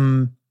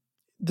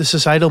the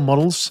societal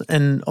models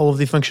and all of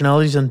the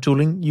functionalities and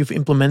tooling you've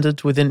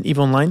implemented within EVE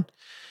Online.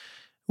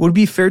 Would it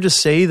be fair to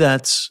say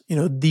that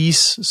these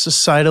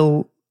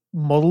societal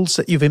models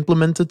that you've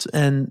implemented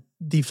and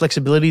the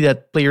flexibility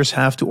that players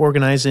have to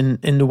organize in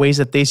the ways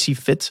that they see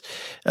fit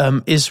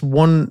is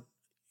one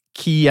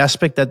key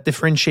aspect that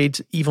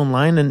differentiates EVE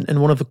Online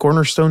and one of the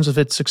cornerstones of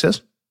its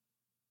success?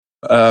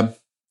 I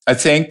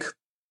think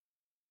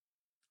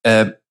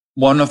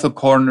one of the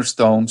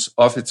cornerstones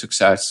of its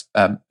success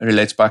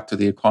relates back to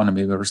the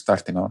economy we were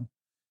starting on,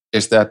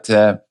 is that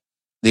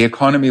the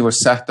economy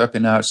was set up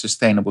in a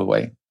sustainable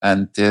way.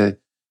 And the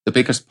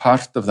biggest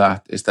part of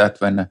that is that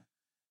when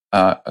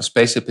a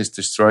spaceship is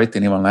destroyed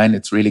in EVE Online,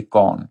 it's really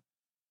gone.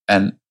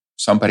 And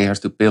somebody has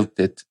to build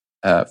it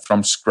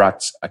from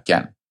scratch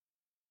again.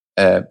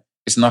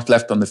 It's not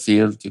left on the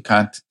field. You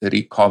can't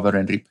recover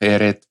and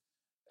repair it.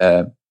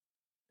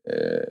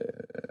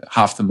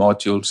 Half the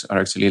modules are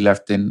actually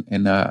left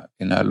in a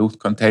loot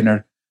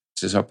container,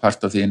 which is a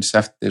part of the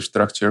incentive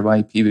structure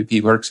why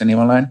PvP works in EVE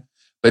Online.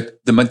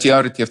 But the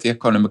majority of the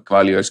economic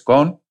value is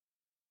gone.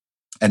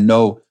 And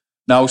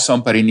now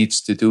somebody needs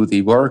to do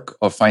the work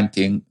of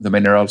finding the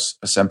minerals,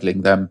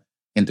 assembling them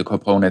into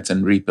components,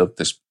 and rebuild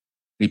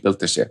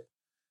the ship.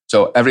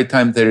 So every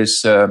time there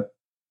is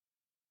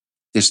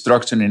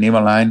destruction in EVE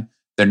Online,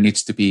 there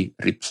needs to be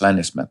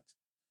replenishment.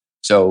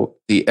 So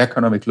the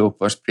economic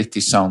loop was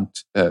pretty sound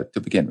to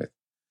begin with.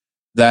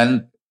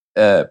 Then,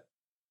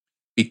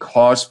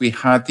 because we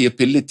had the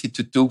ability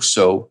to do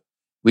so,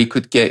 we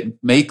could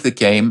make the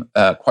game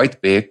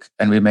quite big,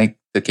 and we make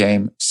the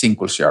game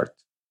single shard.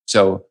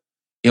 So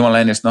EVE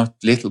Online is not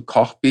little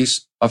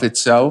copies of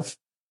itself.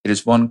 It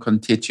is one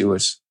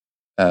contiguous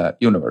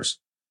universe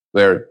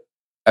where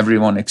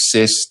everyone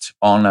exists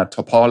on a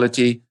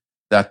topology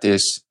that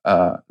is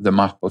the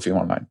map of EVE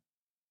Online.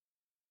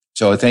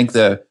 So I think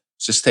the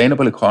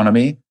sustainable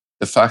economy,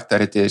 the fact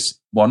that it is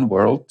one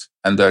world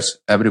and thus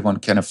everyone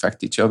can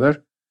affect each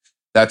other,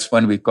 that's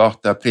when we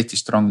got a pretty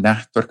strong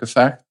network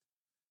effect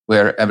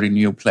where every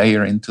new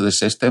player into the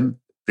system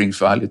brings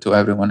value to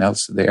everyone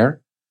else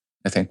there.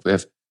 I think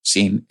we've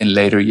seen in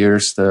later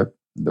years the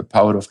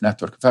power of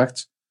network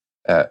effects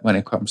when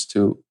it comes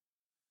to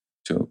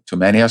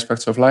many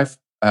aspects of life.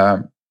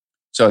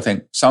 So I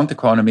think sound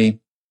economy,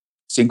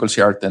 single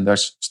shard, and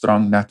there's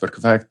strong network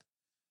effect.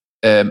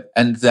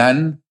 And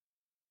then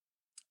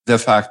the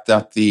fact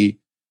that the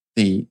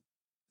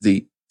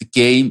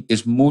game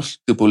is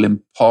multiple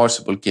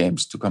impossible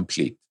games to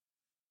complete,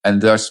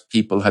 and thus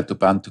people had to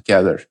band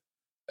together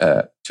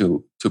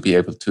to be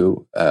able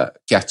to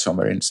get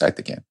somewhere inside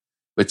the game,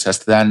 which has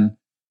then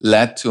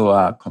led to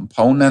a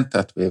component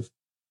that we've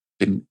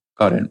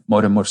gotten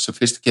more and more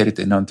sophisticated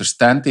in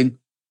understanding,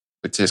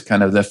 which is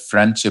kind of the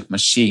friendship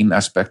machine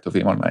aspect of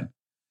EVE Online,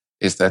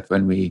 is that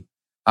when we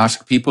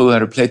ask people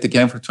that have played the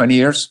game for 20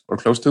 years or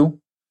close to,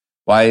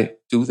 why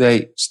do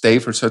they stay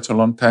for such a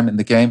long time in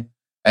the game?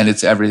 And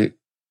it's every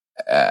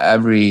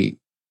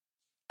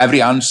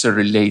answer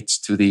relates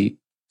to the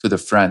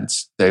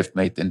friends they've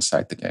made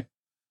inside the game.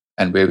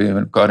 And we've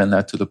even gotten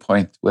that to the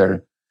point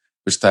where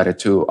we started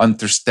to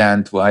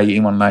understand why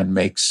EVE Online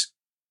makes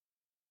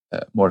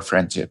more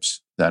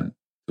friendships than,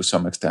 to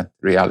some extent,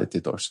 reality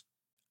does.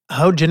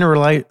 How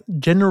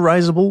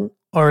generalizable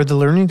are the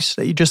learnings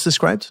that you just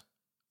described?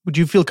 Would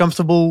you feel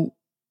comfortable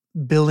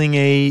building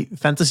a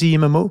fantasy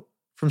MMO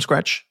from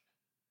scratch?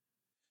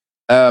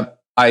 I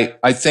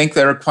think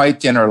they're quite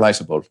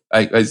generalizable.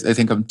 I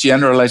think I'm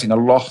generalizing a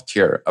lot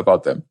here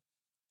about them.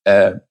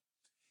 And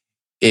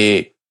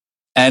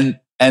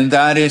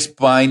that is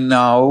by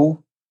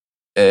now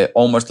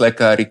almost like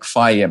a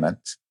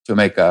requirement to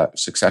make a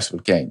successful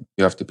game.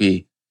 You have to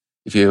be,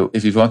 if you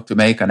want to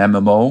make an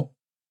MMO,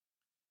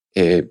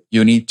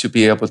 you need to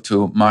be able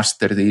to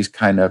master these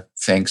kind of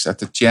things at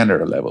the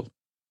general level.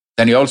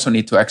 Then you also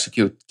need to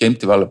execute game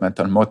development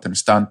on modern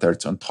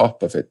standards on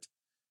top of it.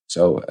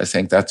 So I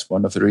think that's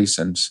one of the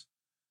reasons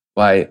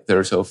why there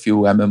are so few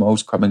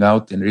MMOs coming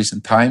out in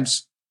recent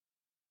times,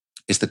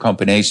 is the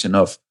combination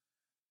of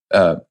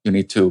you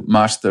need to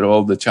master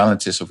all the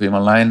challenges of EVE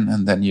Online,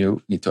 and then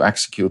you need to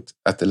execute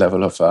at the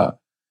level of a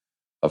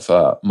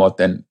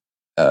modern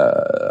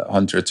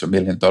hundreds of $1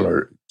 million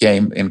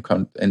game in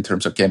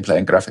terms of gameplay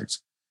and graphics.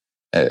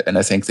 And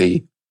I think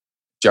the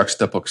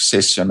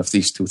juxtaposition of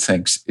these two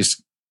things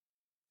is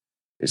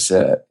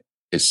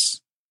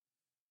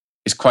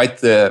quite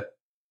the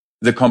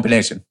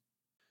combination.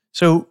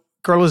 So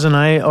Carlos and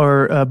I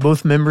are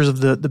both members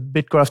of the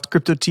Bitcraft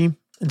crypto team,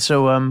 and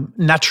so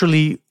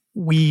naturally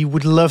we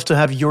would love to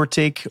have your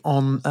take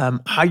on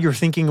how you're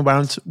thinking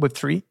about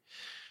Web3.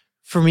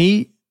 For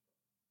me,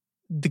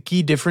 the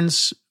key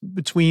difference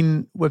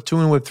between Web2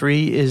 and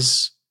Web3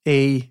 is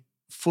a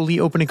fully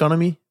open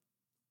economy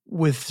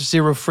with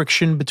zero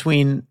friction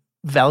between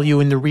value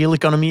in the real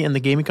economy and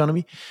the game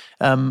economy.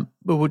 But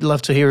would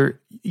love to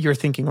hear your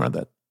thinking around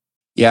that.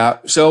 Yeah,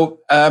 so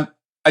I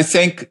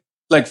think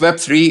like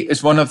Web3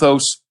 is one of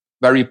those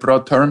very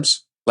broad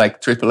terms, like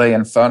AAA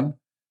and fun,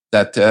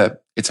 that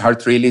it's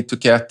hard really to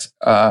get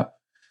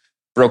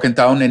broken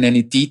down in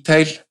any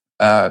detail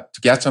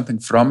to get something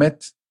from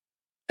it.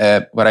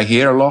 What I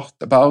hear a lot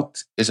about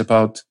is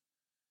about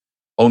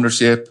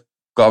ownership,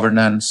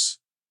 governance,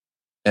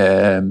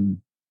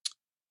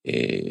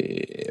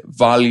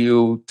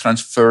 value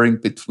transferring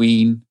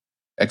between,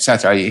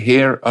 etc. I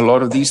hear a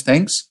lot of these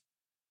things.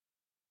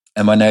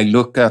 And when I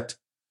look at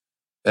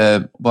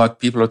what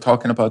people are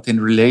talking about in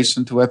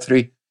relation to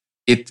Web3,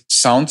 it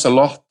sounds a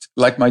lot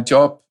like my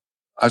job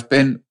has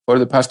been for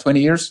the past 20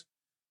 years.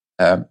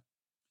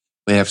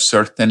 We have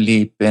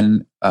certainly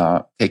been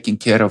taking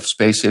care of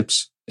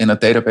spaceships in a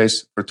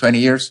database for 20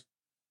 years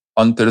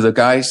under the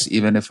guise,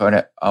 even if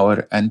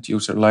our end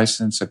user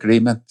license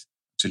agreement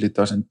actually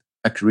doesn't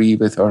agree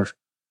with our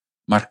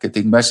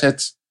marketing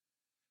message.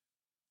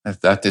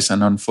 That is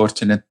an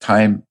unfortunate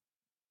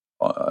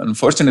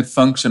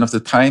function of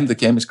the time the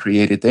game is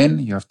created in.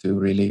 You have to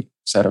really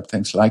set up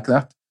things like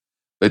that.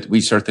 But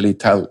we certainly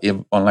tell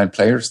EVE Online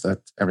players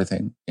that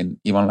everything in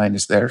EVE Online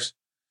is theirs.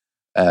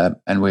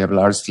 And we have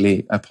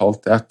largely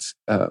upheld that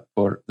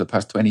for the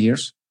past 20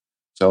 years.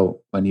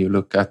 So when you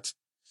look at,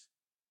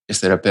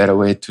 is there a better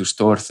way to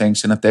store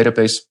things in a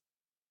database?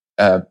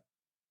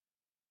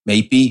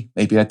 Maybe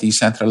a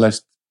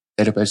decentralized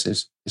database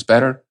is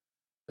better.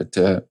 But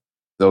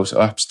those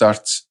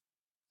upstarts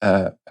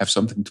have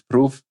something to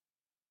prove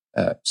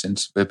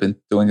since we've been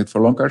doing it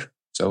for longer.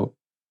 So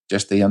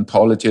just the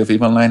ontology of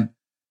EVE Online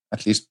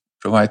at least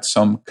provides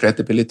some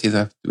credibility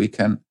that we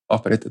can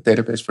operate a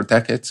database for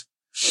decades.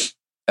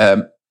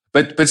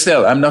 But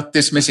still, I'm not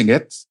dismissing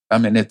it. I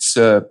mean, it's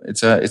a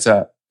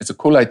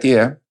cool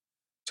idea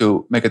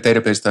to make a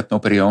database that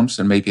nobody owns,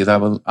 and maybe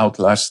that will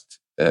outlast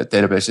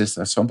databases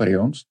that somebody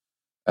owns.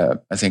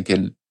 I think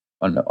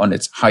on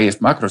its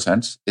highest macro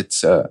sense,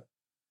 it's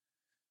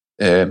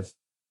the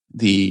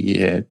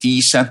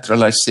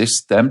decentralized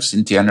systems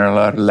in general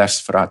are less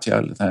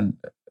fragile than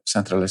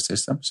centralized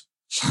systems,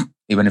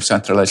 even if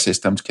centralized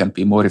systems can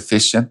be more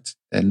efficient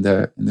in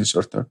the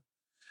short term.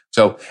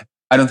 So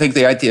I don't think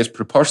the idea is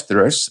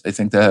preposterous. I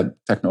think the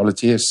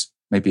technology has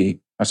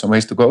some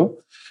ways to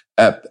go.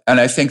 And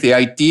I think the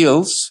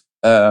ideals,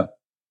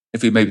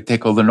 if we maybe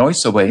take all the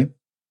noise away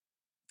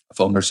of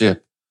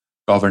ownership,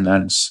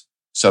 governance,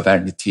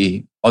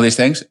 sovereignty, all these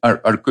things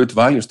are good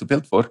values to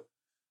build for.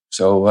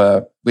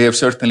 So we have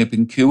certainly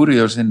been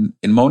curious in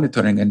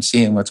monitoring and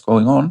seeing what's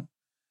going on.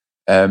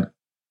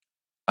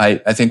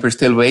 I think we're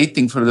still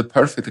waiting for the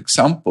perfect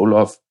example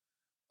of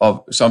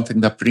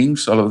something that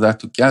brings all of that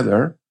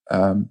together.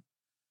 And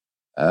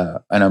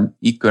I'm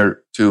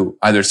eager to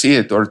either see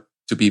it or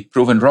to be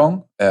proven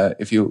wrong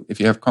if you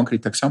have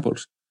concrete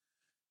examples.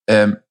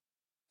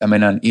 I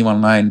mean, an EVE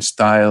Online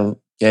style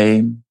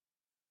game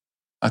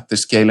at the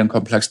scale and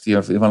complexity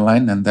of EVE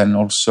Online, and then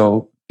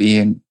also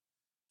being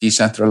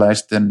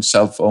decentralized and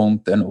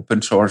self-owned and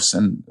open source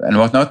and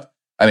whatnot.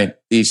 I mean,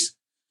 it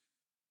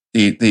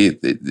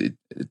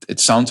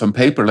sounds on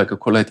paper like a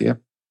cool idea,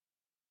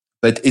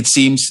 but it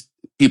seems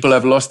people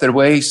have lost their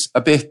ways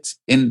a bit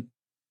in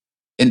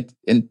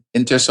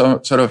just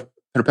sort of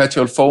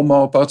perpetual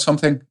FOMO about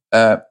something,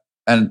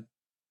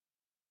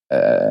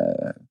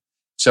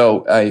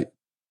 so I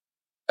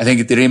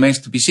think it remains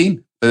to be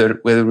seen whether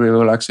we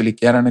will actually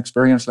get an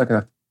experience like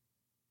that.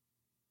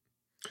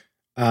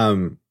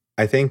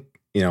 I think,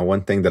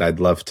 one thing that I'd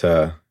love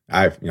to,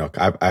 I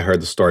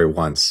heard the story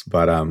once,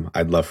 but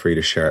I'd love for you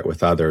to share it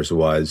with others,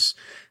 was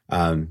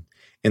in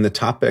the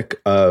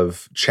topic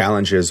of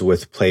challenges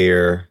with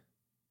player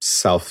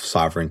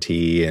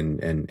self-sovereignty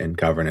and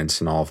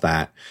governance and all of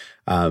that.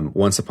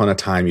 Once upon a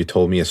time, you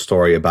told me a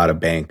story about a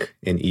bank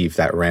in EVE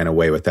that ran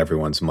away with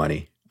everyone's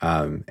money,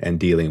 and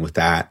dealing with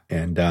that,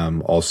 and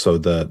also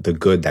the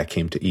good that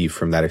came to EVE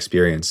from that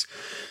experience.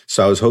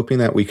 So I was hoping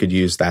that we could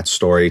use that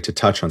story to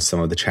touch on some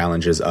of the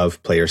challenges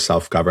of player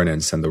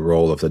self-governance and the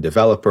role of the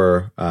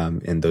developer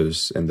in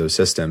those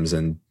systems,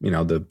 and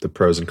the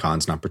pros and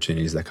cons and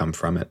opportunities that come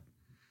from it.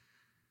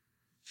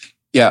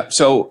 Yeah.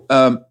 So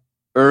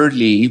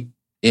early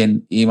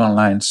in EVE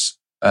Online's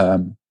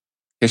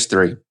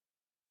history,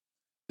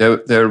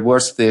 there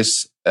was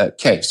this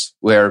case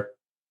where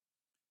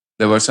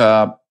there was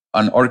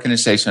an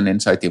organization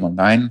inside EVE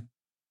Online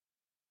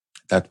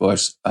that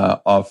was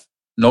of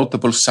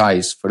notable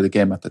size for the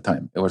game at the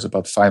time. It was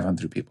about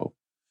 500 people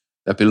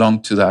that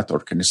belonged to that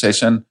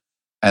organization,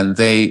 and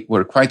they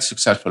were quite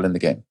successful in the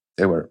game.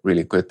 They were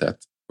really good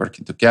at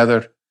working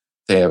together.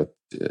 They had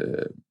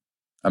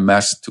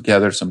amassed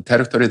together some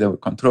territory they were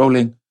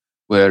controlling,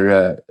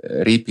 were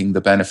reaping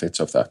the benefits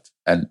of that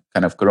and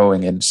kind of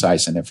growing in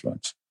size and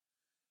influence.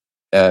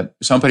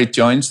 Somebody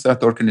joins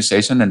that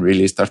organization and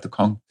really starts to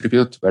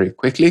contribute very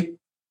quickly,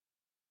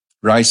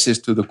 rises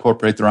to the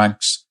corporate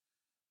ranks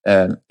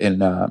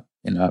in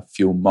a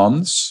few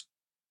months.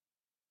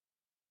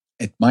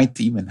 It might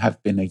even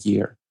have been a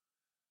year.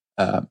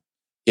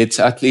 It's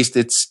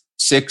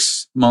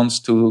 6 months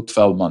to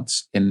 12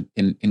 months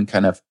in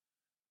kind of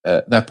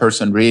that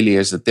person really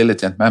is a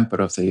diligent member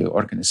of the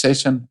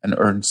organization and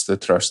earns the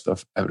trust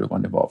of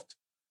everyone involved.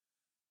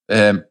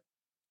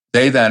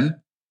 They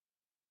then,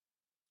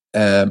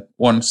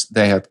 once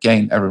they had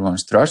gained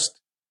everyone's trust,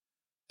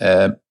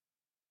 at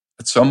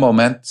some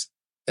moment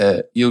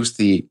use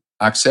the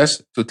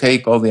access to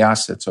take all the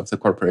assets of the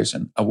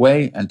corporation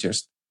away and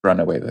just run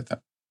away with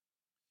them.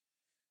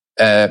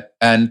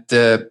 And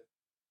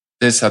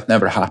this had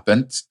never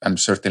happened, and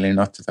certainly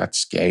not to that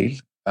scale.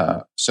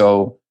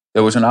 So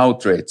there was an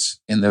outrage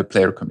in the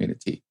player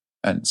community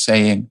and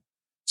saying,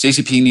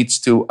 CCP needs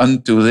to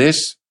undo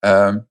this.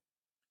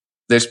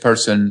 This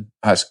person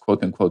has,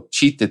 quote unquote,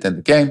 cheated in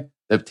the game.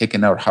 They've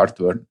taken our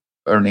hard-earned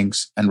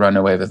earnings and run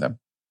away with them.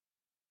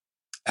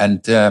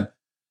 And there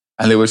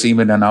was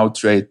even an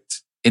outrage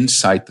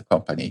inside the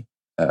company.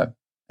 And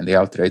the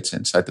outrage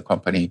inside the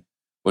company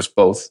was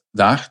both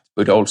that,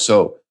 but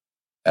also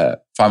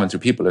 500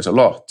 people is a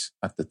lot.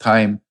 At the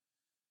time,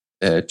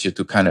 due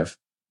to kind of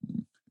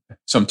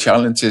some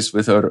challenges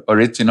with our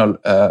original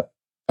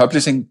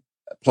publishing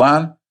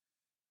plan,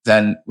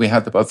 then we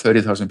had about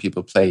 30,000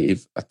 people play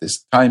EVE at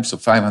this time. So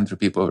 500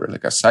 people were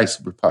like a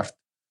sizable part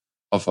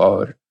of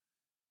our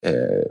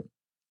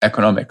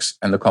economics,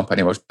 and the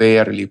company was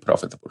barely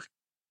profitable.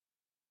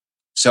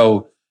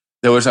 So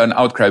there was an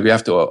outcry. We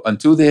have to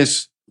undo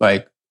this.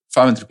 Like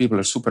 500 people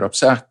are super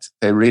upset.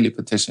 They're really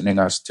petitioning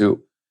us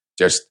to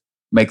just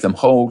make them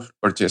whole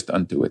or just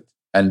undo it.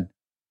 And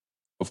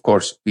of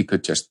course, we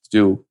could just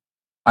do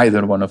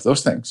either one of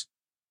those things.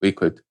 We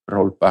could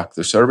roll back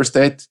the server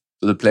state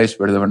to the place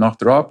where they were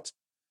not robbed.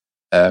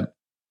 I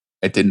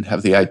didn't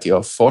have the idea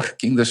of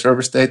forking the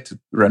server state to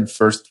run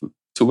first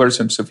two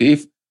versions of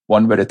EVE,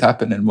 one where it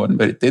happened and one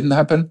where it didn't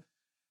happen,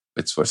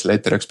 which was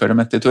later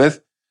experimented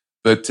with.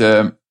 But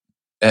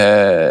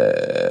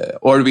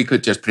or we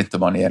could just print the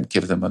money and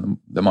give them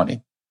the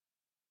money.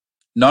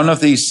 None of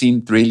these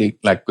seemed really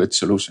like good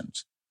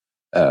solutions.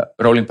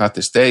 Rolling back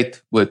the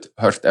state would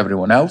hurt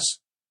everyone else.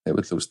 They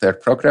would lose their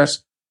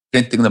progress.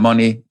 Printing the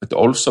money would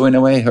also, in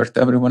a way, hurt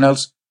everyone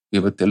else. We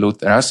would dilute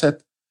their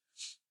asset.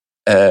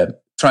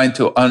 Trying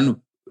to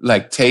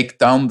take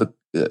down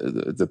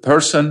the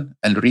person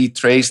and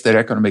retrace their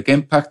economic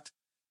impact.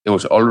 There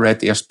was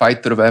already a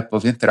spider web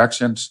of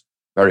interactions.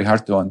 Very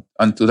hard to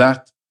undo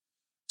that.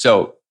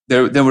 So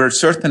there were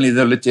certainly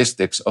the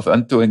logistics of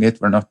undoing it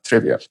were not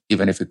trivial,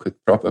 even if we could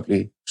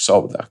probably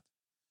solve that.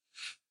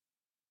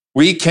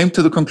 We came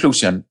to the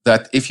conclusion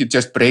that if you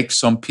just break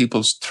some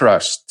people's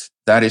trust,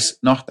 that is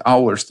not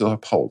ours to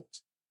uphold.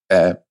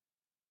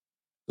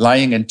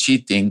 Lying and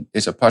cheating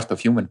is a part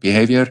of human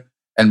behavior,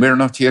 and we're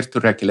not here to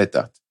regulate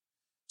that.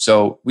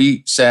 So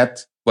we said,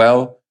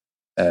 well,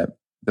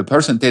 the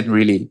person didn't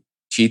really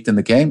cheat in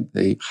the game.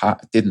 They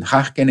didn't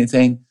hack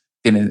anything,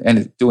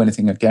 didn't do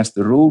anything against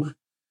the rule.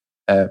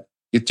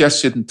 you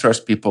just shouldn't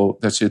trust people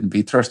that shouldn't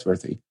be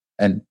trustworthy.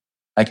 And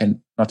I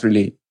can not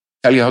really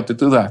tell you how to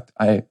do that.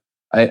 I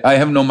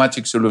have no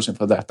magic solution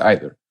for that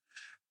either.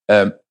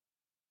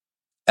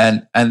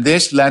 And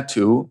this led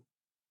to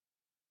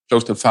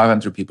close to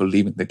 500 people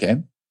leaving the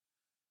game.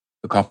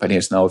 The company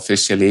is now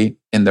officially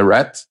in the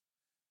red.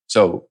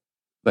 So,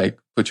 like,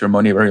 put your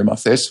money where your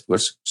mouth is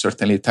was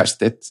certainly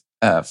tested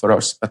for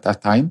us at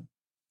that time.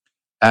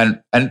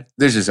 And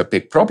this is a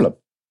big problem.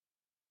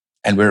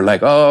 And we're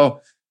like, oh,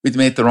 we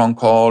made the wrong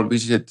call. We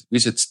should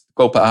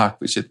go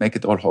back. We should make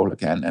it all whole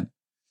again.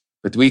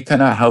 But we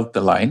kind of held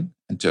the line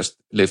and just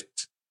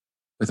lived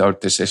with our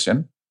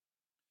decision,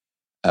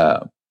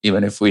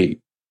 even if we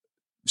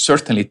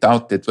certainly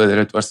doubted whether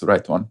it was the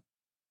right one.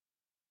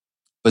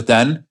 But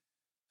then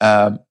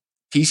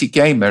PC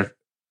Gamer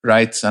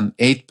writes an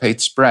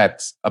 8-page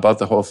spread about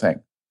the whole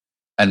thing.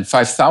 And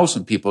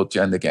 5,000 people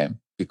joined the game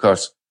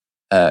because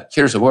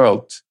here's a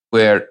world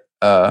where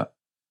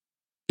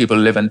people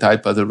live and die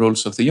by the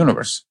rules of the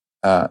universe.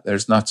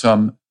 There's not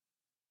some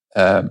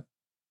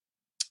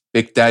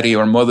big daddy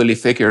or motherly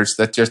figures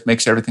that just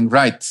makes everything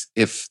right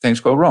if things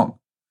go wrong.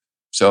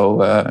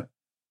 So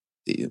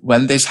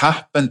when this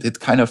happened,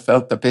 it kind of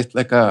felt a bit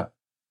like a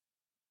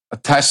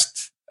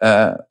test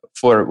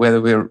for whether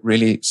we're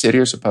really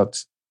serious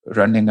about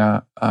running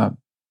an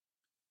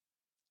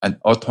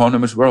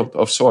autonomous world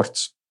of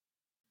sorts.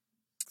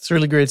 It's a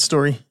really great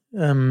story.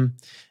 In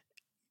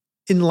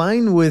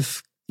line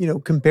with,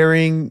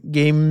 comparing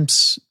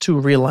games to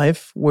real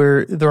life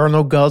where there are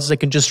no gods that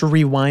can just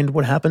rewind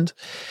what happened.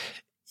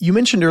 You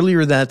mentioned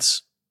earlier that,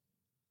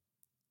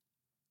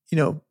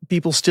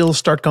 people still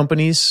start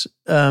companies,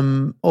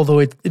 although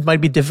it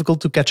might be difficult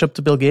to catch up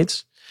to Bill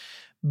Gates.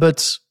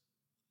 But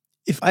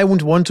if I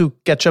would want to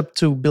catch up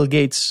to Bill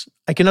Gates,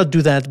 I cannot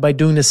do that by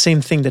doing the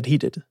same thing that he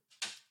did.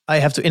 I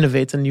have to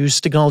innovate and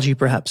use technology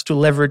perhaps to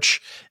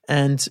leverage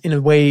and in a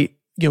way,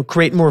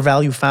 create more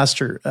value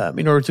faster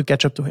in order to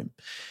catch up to him.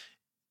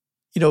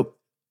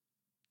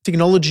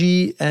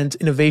 Technology and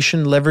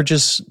innovation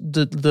leverages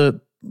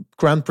the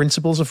ground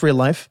principles of real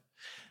life.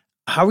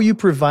 How are you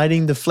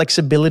providing the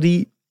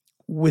flexibility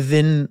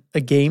within a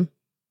game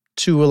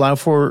to allow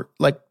for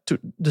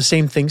the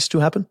same things to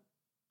happen?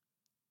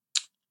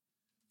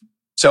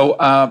 So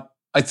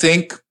I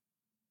think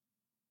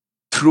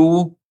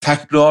true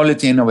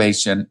technology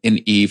innovation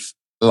in EVE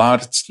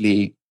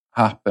largely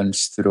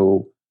happens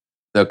through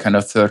the kind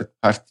of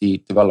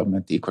third-party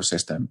development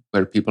ecosystem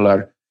where people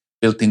are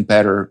building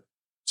better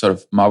sort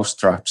of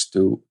mousetraps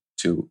to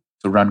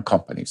run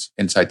companies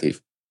inside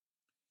EVE.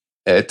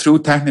 True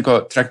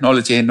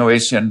technology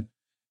innovation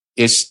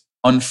is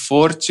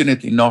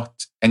unfortunately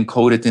not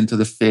encoded into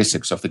the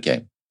physics of the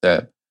game.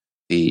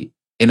 The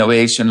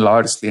innovation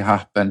largely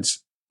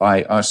happens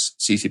by us,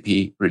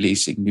 CCP,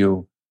 releasing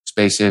new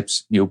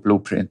spaceships, new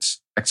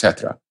blueprints,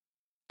 etc.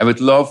 I would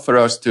love for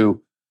us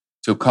to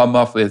come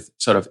up with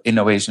sort of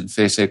innovation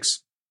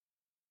physics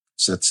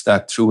such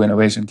that true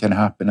innovation can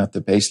happen at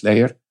the base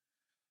layer.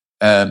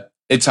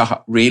 It's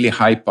a really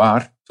high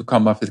bar to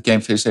come up with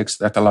game physics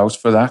that allows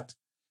for that,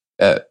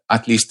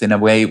 at least in a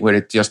way where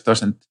it just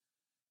doesn't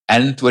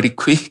end very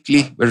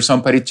quickly, where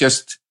somebody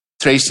just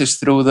traces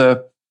through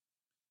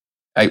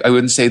I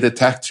wouldn't say the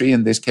tech tree.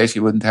 In this case,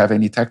 you wouldn't have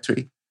any tech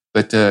tree,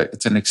 but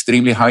it's an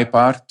extremely high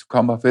bar to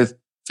come up with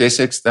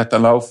physics that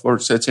allow for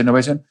such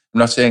innovation. I'm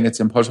not saying it's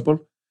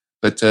impossible,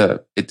 but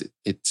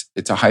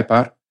it's a high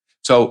bar.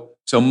 So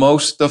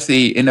most of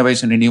the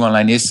innovation in EVE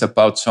Online is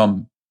about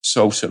some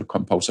social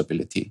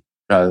composability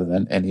rather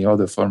than any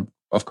other form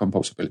of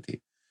composability.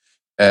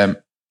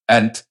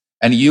 And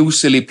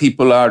usually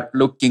people are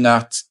looking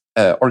at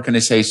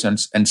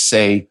organizations and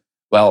say,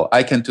 well,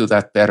 I can do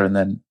that better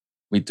than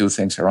we do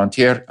things around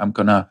here. I'm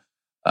going to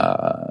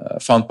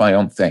found my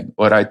own thing,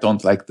 or I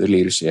don't like the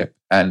leadership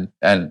and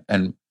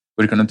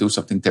we're going to do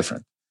something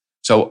different.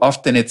 So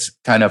often it's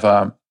kind of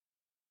a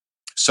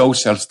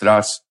social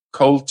stress,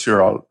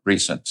 cultural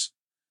reasons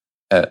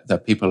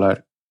that people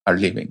are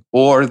leaving,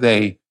 or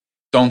they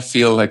don't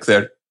feel like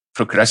they're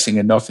progressing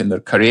enough in their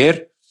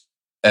career,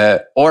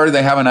 or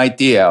they have an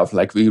idea of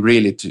like, we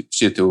really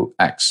should do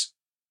X.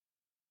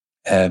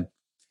 I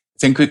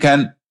think we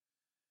can,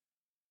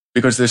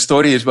 because the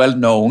story is well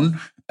known,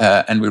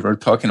 and we were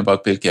talking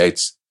about Bill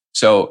Gates.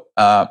 So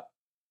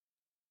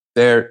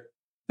there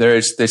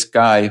is this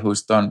guy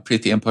who's done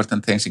pretty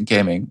important things in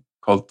gaming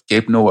called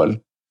Gabe Newell,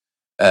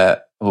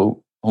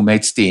 who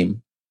made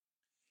Steam.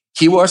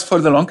 He was for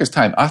the longest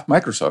time at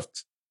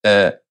Microsoft,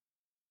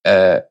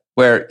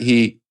 where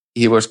he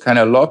was kind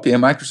of lobbying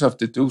Microsoft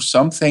to do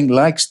something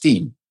like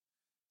Steam.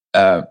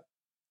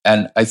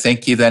 And I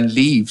think he then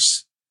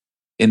leaves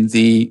in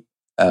the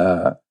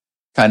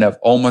kind of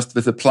almost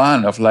with a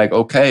plan of like,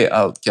 okay,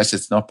 I'll guess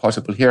it's not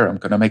possible here. I'm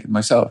going to make it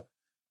myself.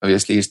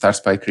 Obviously, he starts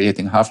by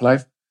creating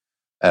Half-Life.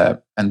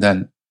 And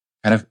then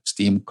kind of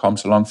Steam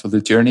comes along for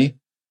the journey,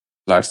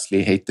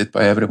 largely hated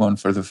by everyone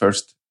for the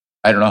first,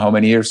 I don't know how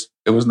many years.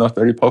 It was not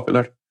very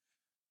popular.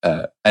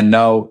 And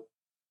now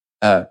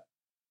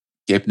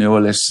Gabe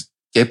Newell is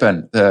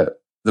Gaben,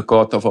 the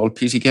god of all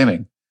PC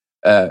gaming.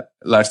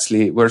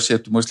 largely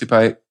worshipped mostly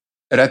by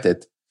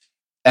Reddit.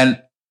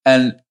 And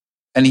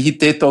he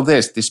did all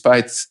this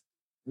despite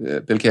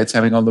Bill Gates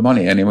having all the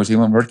money, and he was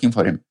even working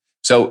for him.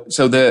 So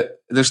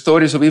the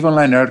stories of EVE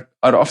Online are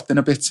often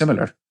a bit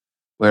similar,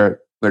 where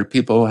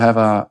people have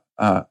a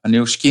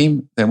new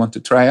scheme they want to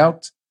try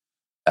out.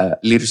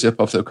 Leadership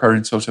of the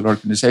current social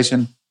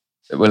organization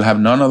will have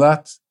none of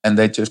that, and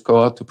they just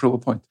go out to prove a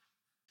point.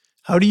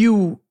 How do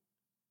you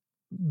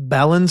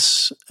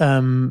balance?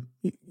 You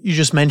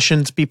just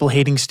mentioned people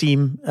hating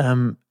Steam,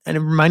 and it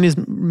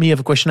reminded me of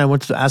a question I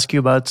wanted to ask you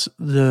about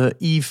the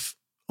EVE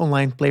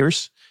Online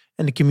players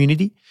and the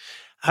community.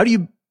 How do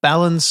you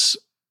balance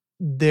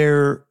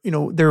their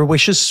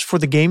wishes for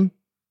the game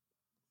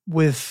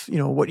with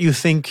what you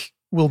think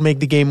will make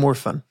the game more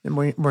fun and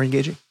more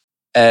engaging?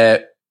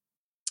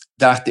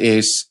 That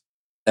is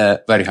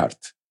very hard.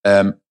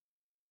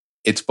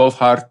 It's both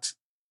hard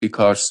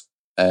because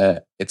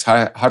it's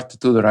hard to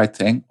do the right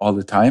thing all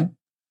the time.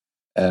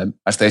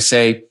 As they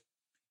say,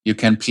 you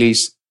can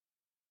please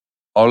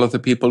all of the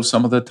people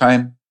some of the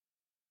time,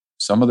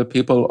 some of the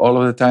people all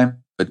of the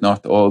time, but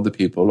not all the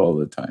people all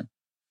the time.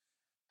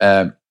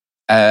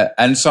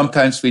 And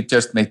sometimes we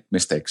just make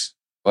mistakes.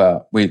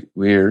 Well, we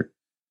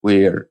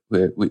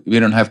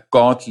don't have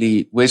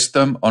godly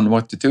wisdom on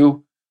what to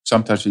do.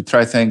 Sometimes we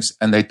try things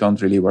and they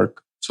don't really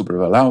work super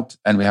well out,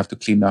 and we have to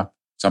clean up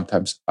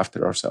sometimes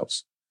after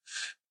ourselves.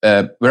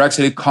 We're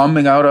actually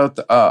coming out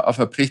of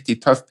a pretty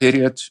tough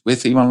period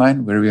with EVE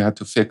Online, where we had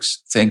to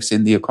fix things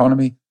in the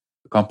economy.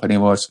 The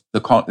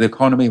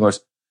economy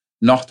was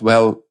not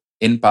well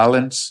in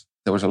balance.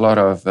 There was a lot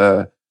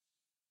of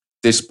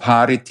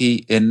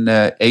disparity in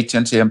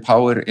agency and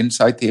power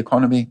inside the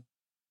economy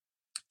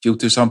due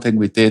to something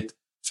we did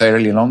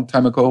fairly long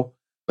time ago,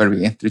 where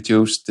we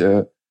introduced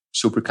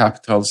super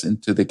capitals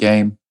into the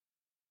game,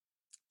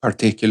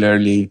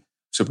 particularly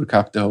super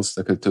capitals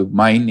that could do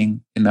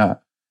mining in a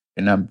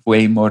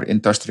way more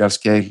industrial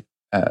scale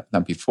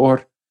than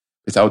before,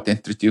 without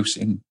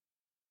introducing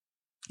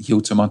a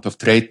huge amount of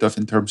trade-off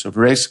in terms of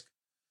risk.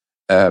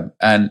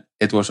 And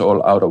it was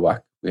all out of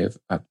whack. We have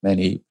had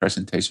many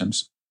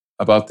presentations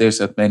about this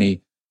at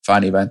many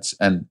fan events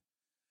and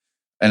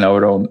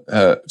our own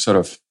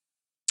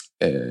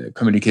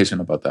communication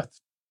about that.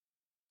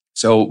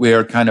 So we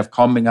are kind of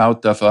coming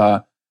out of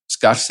a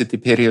scarcity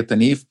period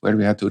in EVE, where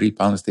we had to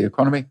rebalance the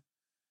economy,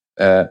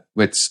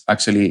 which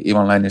actually EVE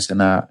Online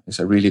is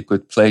a really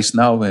good place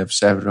now. We have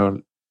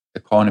several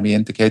economy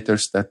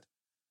indicators that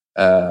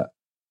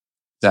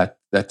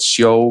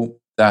show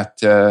that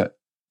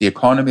the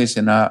economy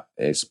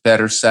is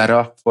better set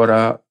up for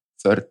a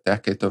third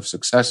decade of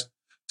success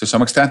to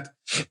some extent.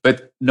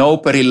 But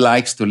nobody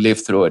likes to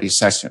live through a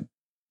recession.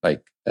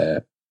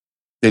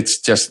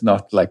 It's just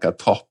not like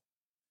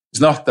it's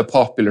not the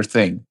popular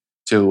thing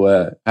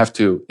to have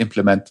to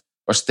implement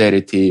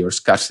austerity or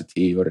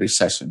scarcity or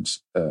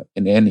recessions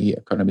in any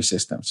economy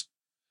systems.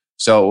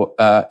 So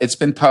it's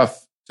been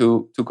tough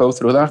to go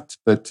through that,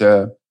 but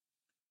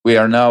we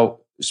are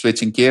now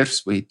switching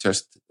gears. We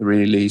just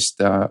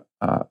released a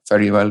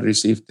very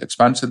well-received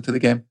expansion to the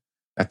game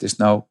that is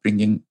now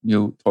bringing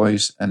new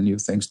toys and new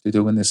things to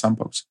do in the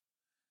sandbox.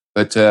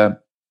 But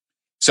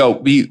so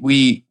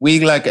we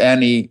like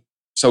any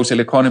social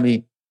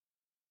economy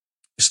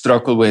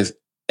struggle with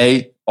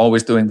A,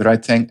 always doing the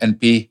right thing, and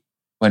B,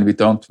 when we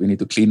don't, we need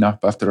to clean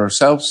up after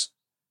ourselves.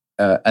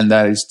 And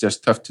that is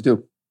just tough to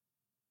do.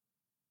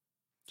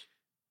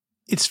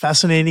 It's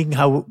fascinating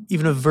how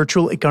even a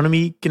virtual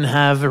economy can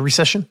have a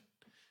recession.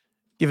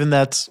 Given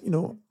that,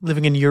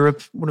 living in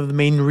Europe, one of the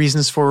main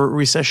reasons for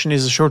recession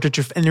is a shortage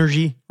of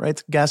energy,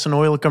 right? Gas and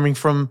oil coming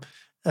from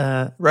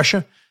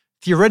Russia.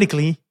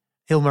 Theoretically,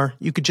 Hilmar,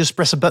 you could just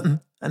press a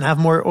button and have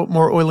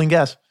more oil and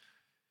gas.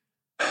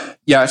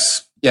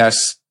 Yes.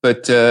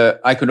 But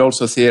I could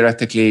also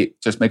theoretically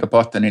just make a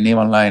button in EVE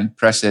Online,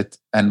 press it,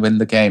 and win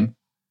the game.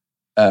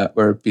 Where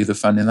would be the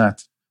fun in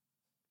that?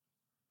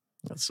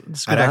 That's a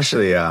good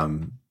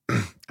answer.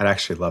 I'd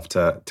actually love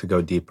to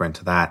go deeper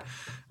into that.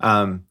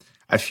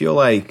 I feel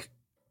like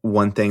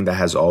one thing that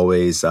has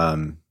always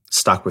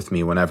stuck with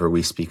me whenever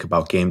we speak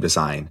about game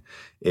design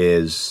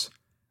is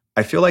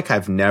I feel like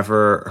I've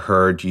never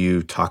heard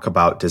you talk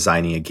about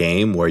designing a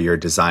game where you're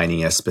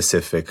designing a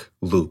specific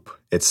loop.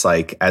 It's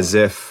like as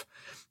if,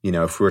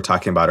 if we were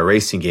talking about a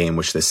racing game,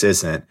 which this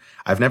isn't,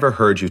 I've never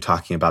heard you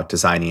talking about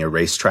designing a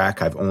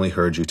racetrack. I've only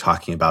heard you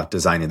talking about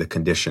designing the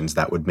conditions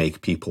that would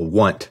make people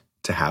want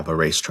to have a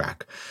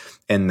racetrack.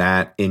 And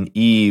that in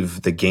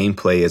EVE, the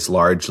gameplay is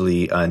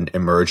largely an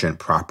emergent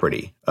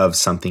property of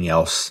something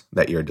else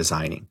that you're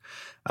designing.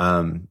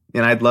 And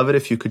I'd love it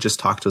if you could just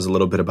talk to us a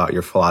little bit about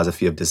your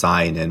philosophy of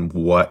design and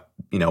what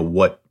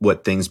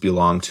things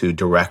belong to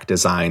direct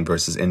design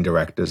versus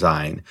indirect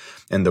design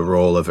and the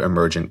role of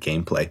emergent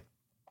gameplay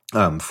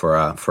for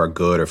a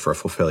good or for a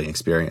fulfilling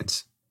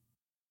experience.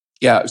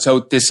 Yeah, so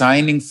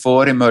designing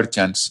for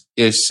emergence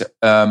is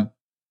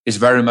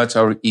very much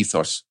our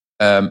ethos.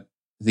 If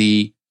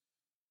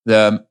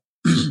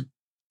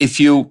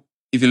you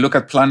look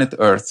at planet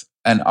Earth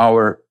and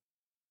our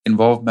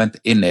involvement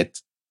in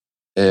it,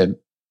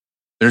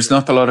 there's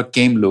not a lot of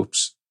game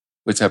loops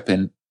which have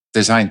been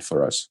designed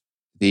for us.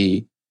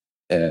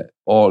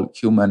 All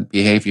human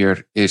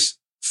behavior is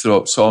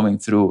solving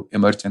through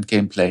emergent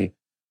gameplay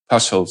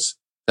puzzles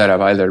that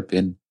have either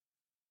been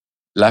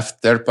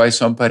left there by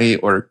somebody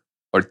or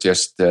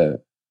just a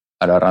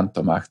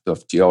random act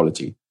of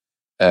geology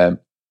and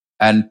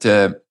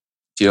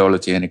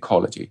geology and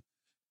ecology.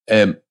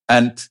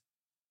 And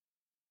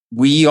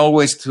we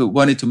always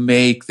wanted to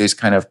make this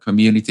kind of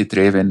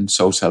community-driven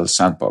social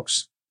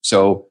sandbox.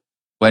 So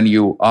when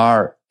you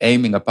are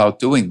aiming about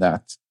doing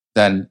that,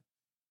 then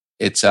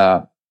it's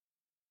a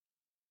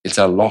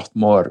lot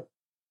more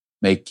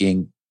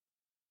making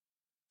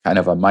kind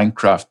of a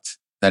Minecraft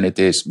than it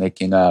is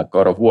making a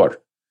God of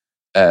War.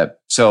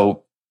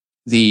 So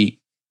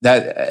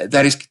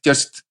that is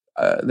just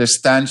the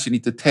stance you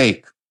need to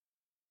take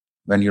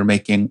when you're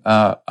making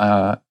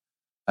a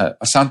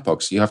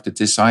sandbox. You have to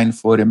design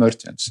for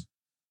emergence,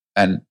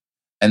 and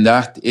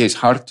that is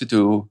hard to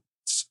do.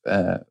 It's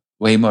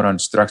way more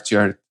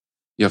unstructured.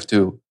 You have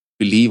to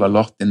believe a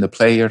lot in the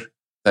player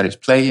that is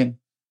playing,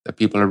 that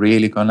people are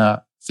really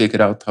gonna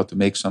figure out how to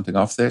make something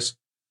of this.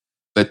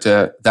 But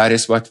that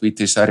is what we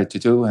decided to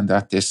do, and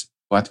that is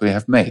what we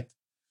have made.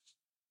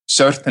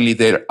 Certainly,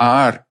 there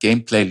are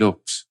gameplay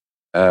loops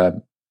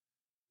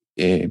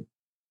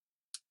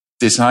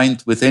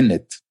designed within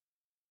it.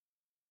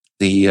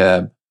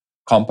 The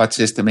combat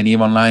system in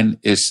EVE Online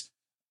is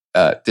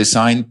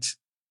designed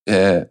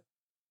to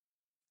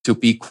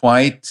be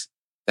quite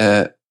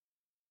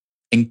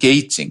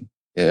engaging.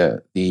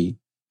 The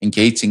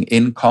engaging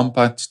in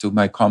combat, to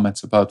my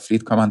comments about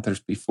fleet commanders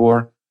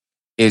before,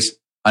 is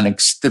an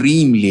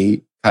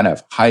extremely kind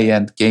of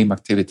high-end game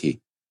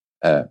activity.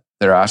 There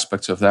are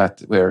aspects of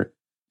that where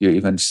you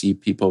even see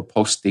people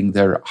posting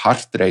their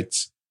heart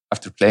rates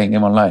after playing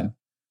EVE Online,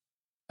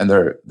 and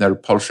their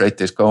pulse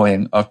rate is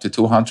going up to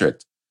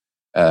 200.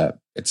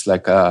 It's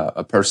like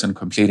a person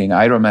completing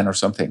Ironman or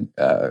something,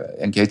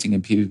 engaging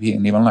in PvP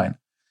in EVE Online.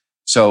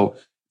 So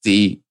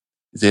the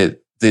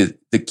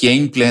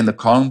gameplay and the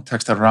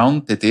context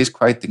around it is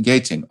quite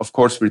engaging. Of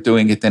course, we're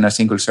doing it in a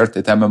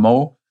single-threaded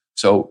MMO,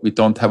 so we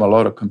don't have a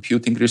lot of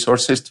computing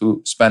resources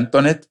to spend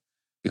on it,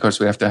 because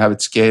we have to have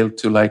it scaled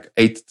to like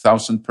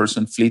 8,000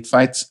 person fleet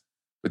fights,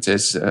 which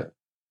is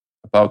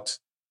about,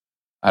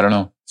 I don't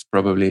know, it's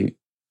probably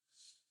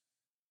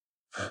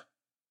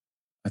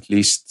at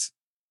least,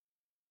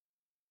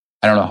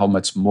 I don't know how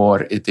much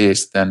more it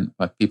is than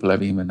what people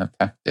have even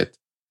attempted.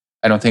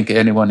 I don't think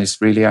anyone is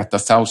really at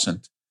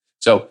 1,000.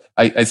 So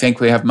I think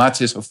we have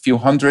matches of few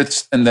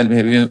hundreds, and then we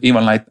have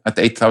even like at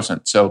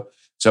 8,000. So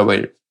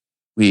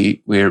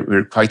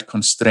we're quite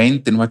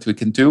constrained in what we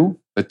can do,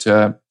 but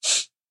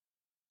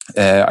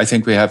I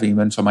think we have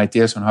even some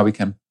ideas on how we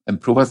can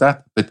improve at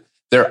that. But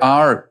there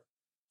are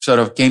sort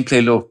of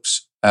gameplay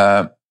loops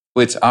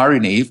which are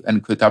in EVE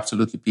and could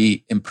absolutely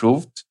be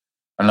improved.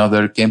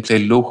 Another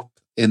gameplay loop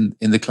in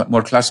the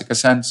more classical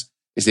sense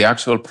is the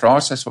actual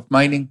process of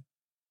mining,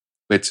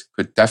 which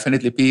could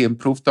definitely be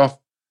improved of.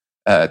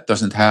 It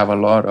doesn't have a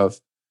lot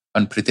of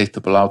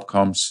unpredictable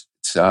outcomes.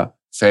 It's a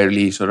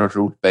fairly sort of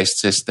rule-based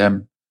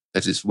system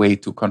that is way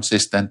too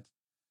consistent.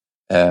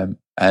 And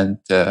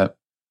I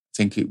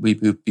think we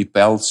would be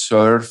well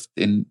served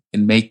in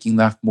making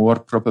that more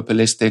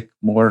probabilistic,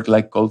 more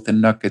like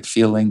golden nugget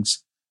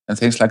feelings and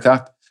things like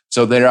that.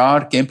 So there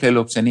are gameplay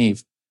loops in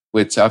EVE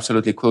which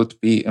absolutely could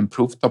be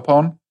improved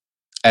upon.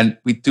 And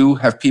we do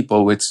have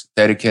people which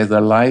dedicate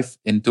their life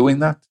in doing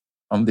that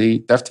on the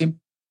dev team.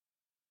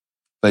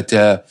 But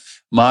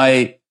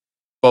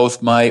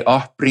both my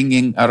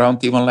upbringing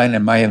around EVE Online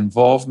and my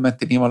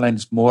involvement in EVE Online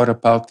is more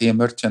about the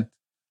emergent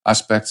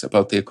aspects,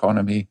 about the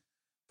economy,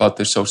 about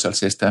the social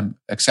system,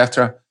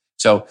 etc.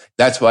 So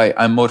that's why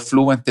I'm more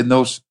fluent in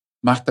those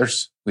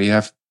matters. We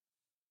have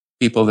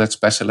people that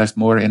specialize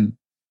more in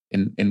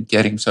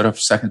getting sort of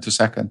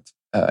second-to-second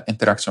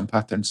interaction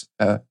patterns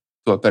to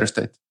a better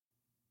state.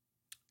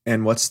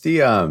 And what's the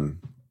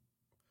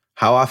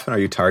how often are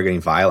you targeting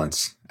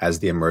violence as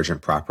the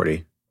emergent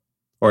property,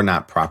 or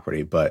not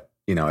property, but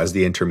as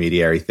the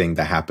intermediary thing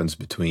that happens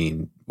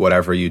between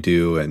whatever you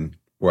do and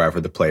wherever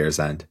the players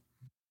end?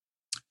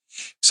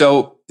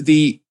 So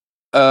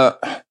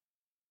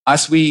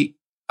as we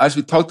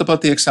talked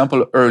about the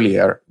example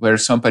earlier, where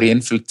somebody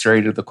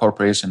infiltrated the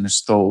corporation and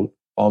stole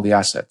all the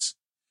assets,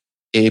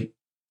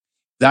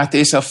 that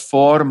is a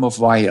form of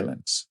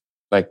violence.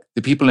 Like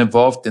the people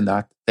involved in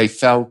that, they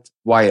felt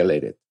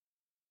violated.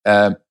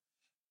 And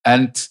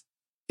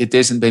it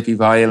isn't maybe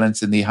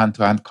violence in the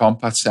hand-to-hand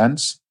combat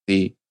sense.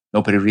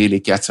 Nobody really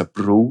gets a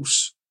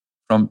bruise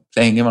from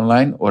playing EVE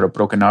Online or a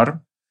broken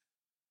arm.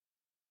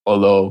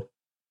 Although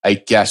I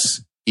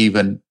guess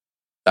even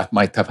that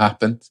might have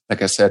happened.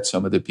 Like I said,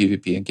 some of the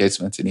PvP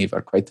engagements in EVE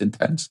are quite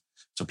intense.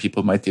 So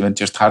people might even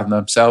just harm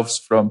themselves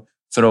from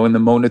throwing the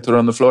monitor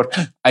on the floor.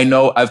 I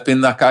know I've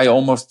been that guy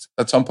almost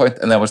at some point,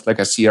 and that was like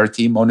a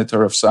CRT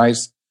monitor of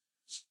size.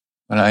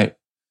 When I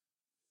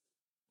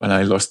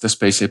lost the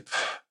spaceship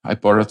I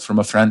borrowed from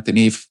a friend in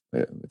EVE,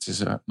 which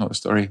is another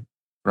story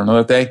for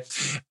another day.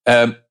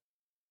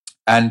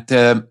 And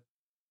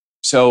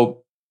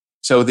so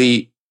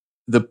the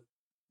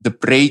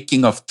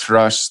breaking of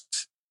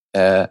trust,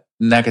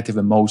 negative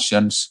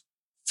emotions,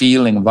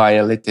 feeling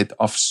violated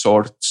of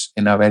sorts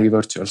in a very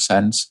virtual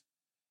sense,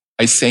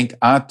 I think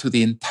add to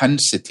the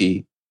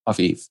intensity of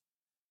EVE.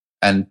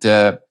 And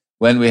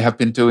when we have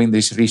been doing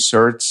this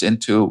research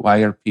into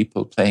why are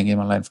people playing EVE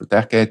Online for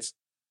decades,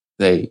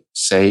 they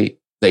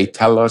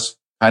tell us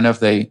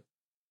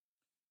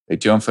they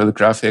join for the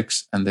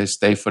graphics and they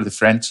stay for the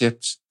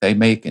friendships they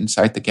make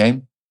inside the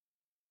game.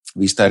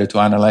 We started to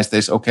analyze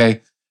this.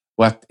 Okay,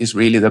 what is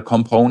really the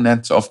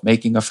components of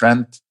making a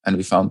friend? And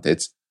we found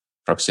it's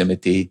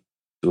proximity,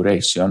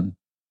 duration,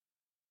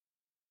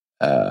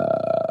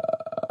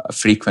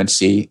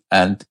 frequency,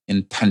 and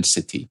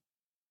intensity.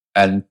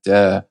 And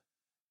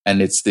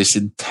it's this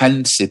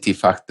intensity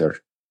factor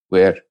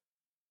where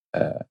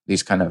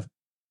these kind of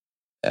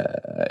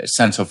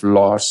sense of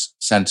loss,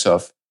 sense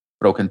of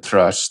broken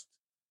trust,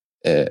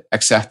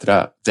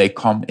 etc., they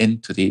come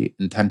into the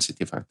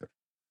intensity factor.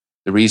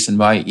 The reason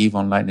why EVE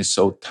Online is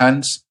so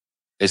tense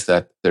is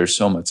that there's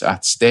so much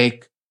at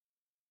stake.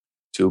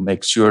 To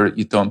make sure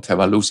you don't have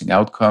a losing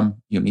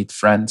outcome, you need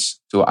friends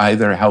to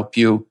either help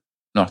you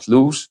not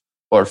lose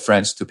or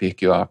friends to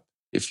pick you up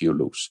if you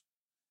lose.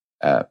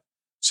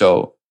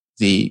 So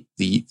the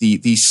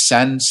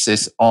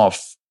senses of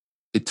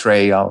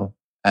betrayal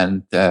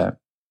and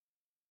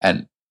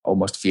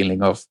almost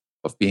feeling of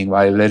being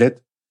violated,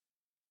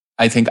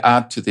 I think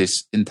add to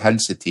this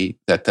intensity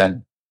that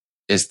then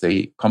is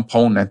the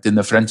component in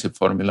the friendship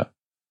formula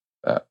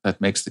that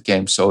makes the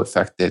game so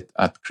effective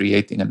at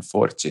creating and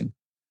forging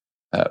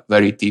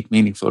very deep,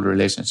 meaningful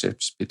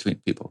relationships between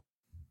people.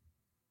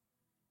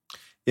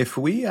 If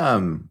we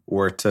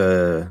were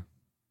to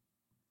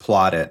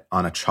plot it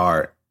on a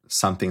chart,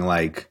 something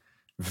like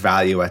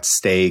value at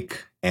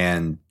stake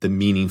and the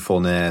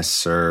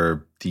meaningfulness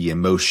or the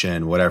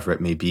emotion, whatever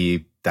it may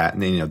be,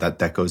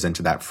 that goes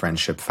into that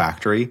friendship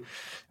factory.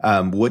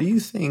 What do you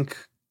think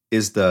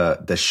is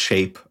the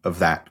shape of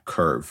that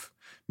curve?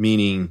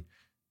 Meaning,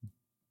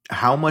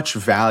 how much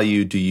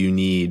value do you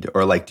need,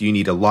 or do you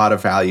need a lot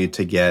of value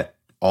to get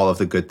all of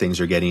the good things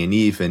you're getting in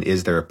EVE? And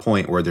is there a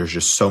point where there's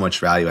just so much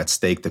value at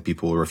stake that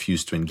people will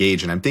refuse to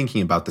engage? And I'm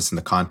thinking about this in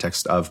the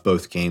context of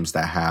both games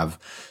that have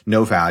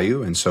no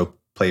value, and so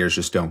players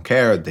just don't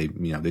care. They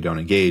don't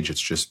engage.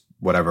 It's just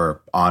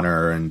whatever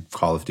honor and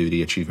Call of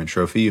Duty achievement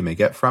trophy you may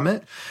get from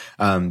it.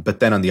 But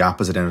then on the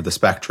opposite end of the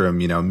spectrum,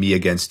 me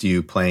against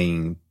you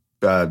playing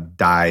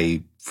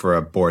die for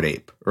a Bored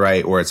Ape,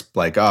 right? Or it's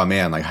like, oh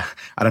man, I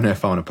don't know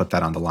if I want to put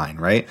that on the line,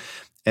 right?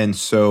 And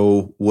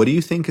so what do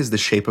you think is the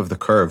shape of the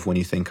curve when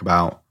you think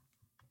about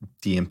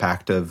the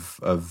impact of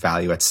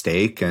value at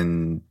stake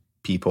and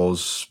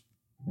people's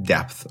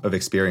depth of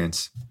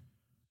experience?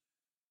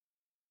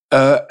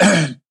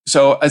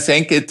 So I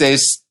think it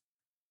is,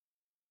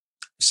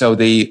 so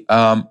the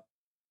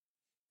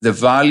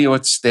value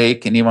at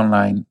stake in EVE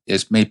Online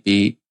is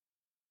maybe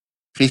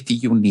pretty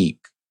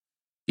unique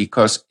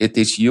because it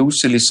is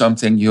usually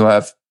something you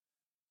have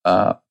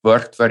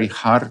worked very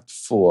hard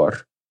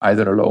for,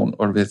 either alone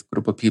or with a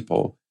group of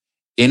people,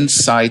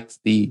 inside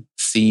the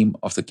theme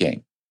of the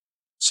game.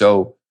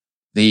 So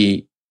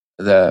the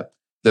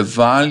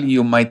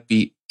value might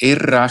be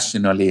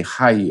irrationally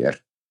higher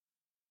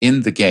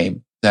in the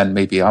game than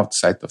maybe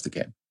outside of the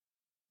game.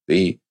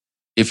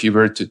 If you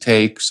were to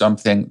take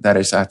something that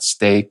is at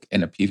stake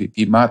in a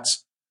PvP match,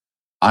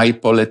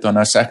 eyeball it on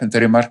a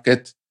secondary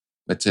market,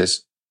 which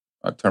is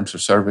terms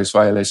of service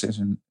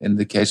violation in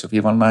the case of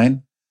EVE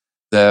Online,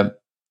 the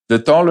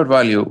dollar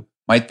value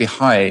might be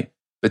high,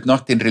 but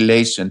not in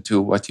relation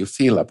to what you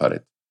feel about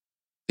it.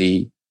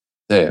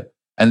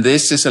 And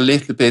this is a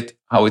little bit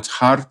how it's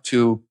hard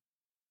to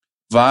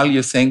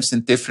value things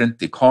in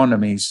different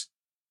economies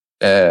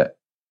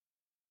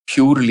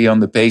purely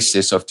on the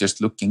basis of just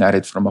looking at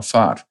it from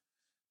afar,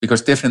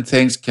 because different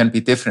things can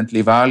be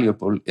differently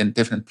valuable in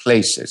different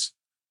places.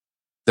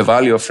 The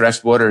value of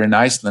fresh water in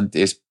Iceland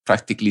is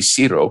practically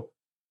zero.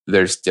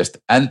 There's just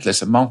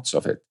endless amounts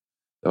of it.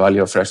 The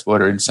value of fresh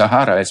water in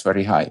Sahara is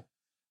very high.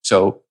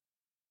 So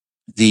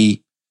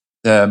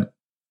there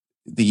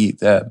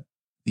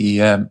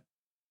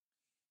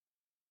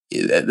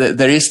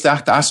is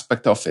that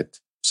aspect of it.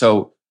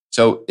 So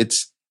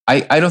it's,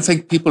 I don't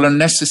think people are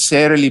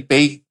necessarily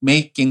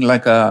making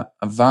like a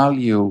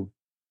value,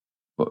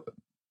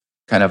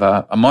 kind of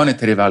a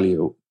monetary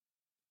value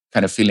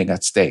kind of feeling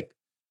at stake.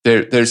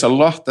 There's a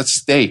lot at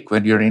stake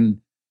when you're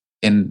in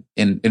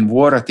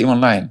war at EVE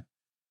Online.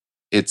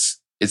 It's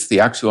the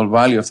actual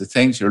value of the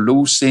things you're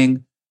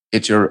losing.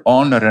 It's your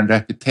honor and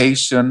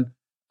reputation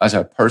as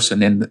a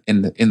person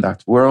in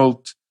that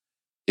world.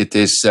 It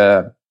is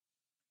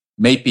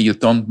maybe you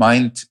don't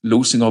mind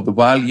losing all the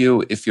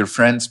value if your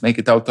friends make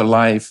it out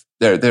alive.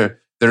 There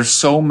are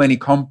so many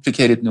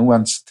complicated,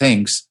 nuanced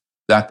things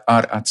that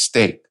are at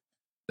stake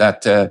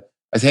that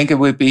I think it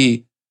would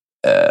be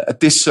a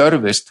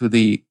disservice to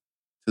the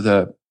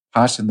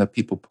passion that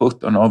people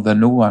put on all the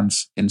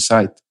nuance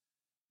inside,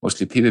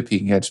 mostly PvP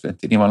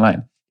engagement in EVE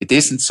Online. It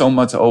isn't so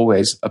much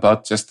always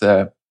about just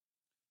the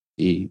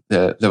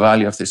the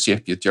value of the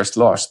ship you just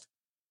lost.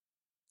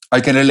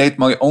 I can relate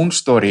my own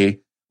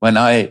story when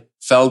I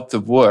felt the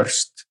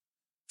worst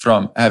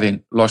from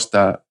having lost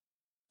a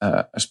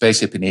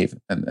spaceship in Eve,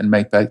 and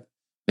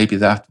maybe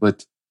that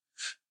would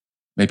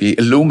maybe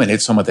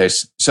illuminate some of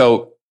this.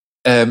 So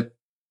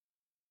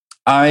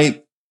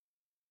I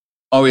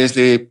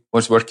obviously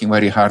was working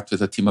very hard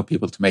with a team of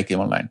people to make it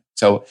online.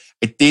 So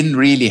I didn't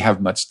really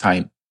have much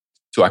time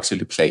to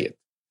actually play it.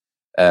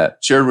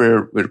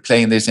 Sure, we're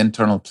playing these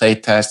internal play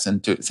tests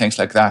and things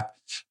like that.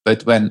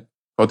 But when,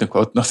 quote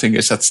unquote, nothing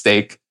is at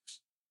stake,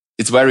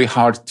 it's very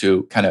hard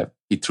to kind of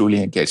be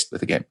truly engaged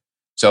with the game.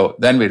 So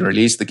then we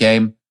released the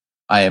game.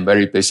 I am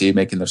very busy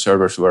making the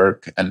servers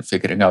work and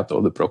figuring out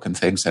all the broken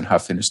things and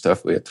half-finished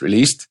stuff we had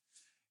released.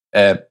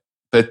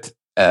 But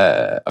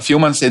a few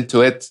months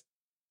into it,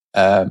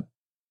 I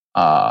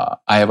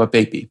have a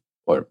baby,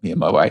 or me and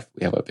my wife,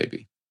 we have a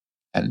baby.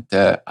 And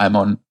I'm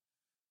on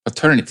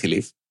paternity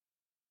leave.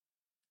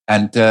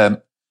 And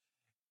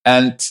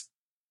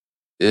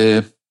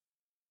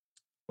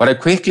what I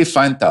quickly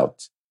find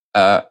out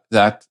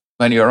that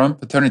when you're on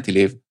paternity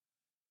leave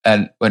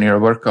and when you're a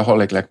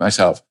workaholic like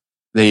myself,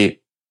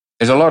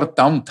 there's a lot of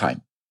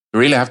downtime. You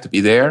really have to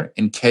be there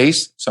in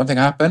case something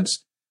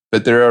happens.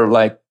 But there are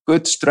like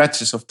good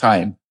stretches of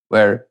time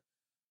where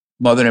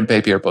mother and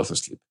baby are both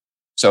asleep.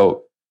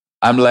 So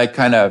I'm like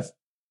kind of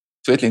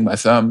twiddling my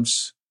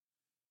thumbs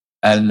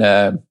and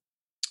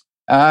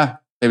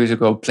maybe to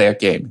go play a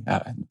game. I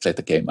haven't played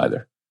the game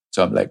either.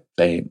 So I'm like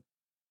playing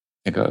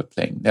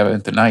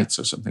Neverwinter Nights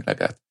or something like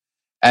that.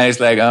 And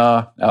it's like,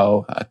 oh,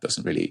 no, that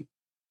doesn't really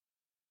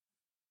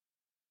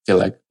feel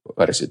like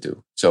what I should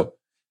do. So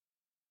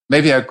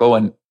maybe I go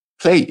and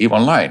play EVE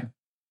Online.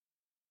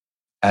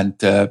 And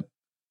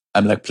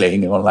I'm like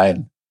playing EVE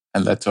Online.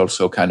 And that's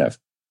also kind of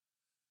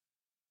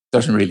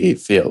doesn't really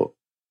feel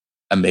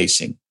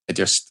amazing. I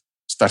just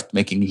start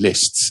making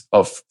lists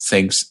of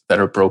things that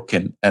are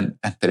broken and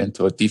enter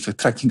into a defect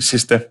tracking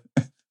system.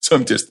 So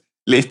I'm just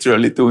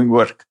literally doing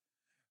work.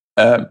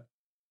 But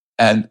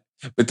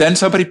then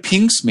somebody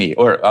pings me,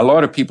 or a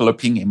lot of people are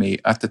pinging me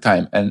at the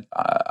time and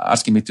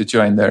asking me to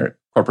join their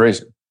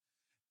corporation.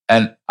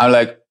 And I'm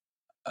like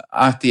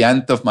at the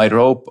end of my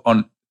rope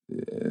on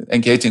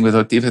engaging with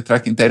our defect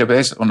tracking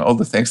database on all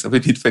the things that we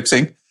need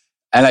fixing.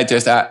 And I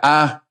just,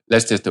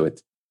 let's just do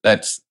it.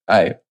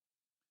 I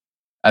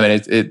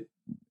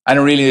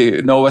don't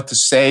really know what to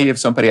say if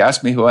somebody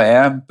asks me who I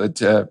am,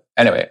 but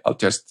anyway, I'll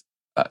just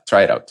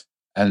try it out.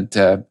 And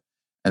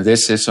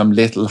this is some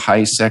little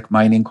high-sec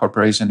mining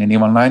corporation in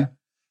EVE Online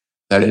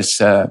that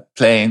is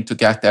playing to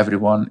get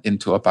everyone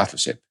into a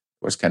battleship.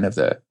 It was kind of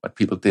what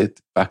people did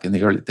back in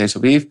the early days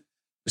of EVE.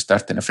 You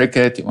start in a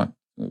frigate, you want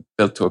to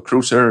build to a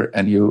cruiser,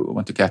 and you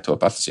want to get to a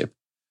battleship.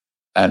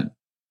 And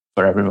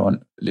for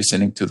everyone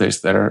listening to this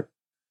that are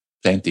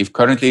playing EVE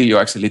currently, you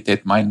actually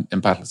did mine in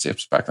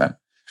battleships back then.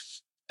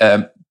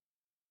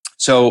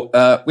 So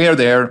we are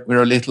there.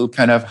 We're a little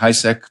kind of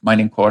high-sec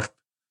mining corp.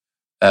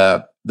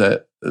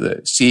 The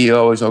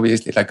CEO is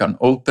obviously like an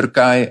older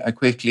guy, I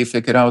quickly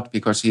figured out,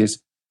 because he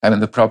is having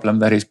the problem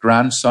that his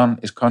grandson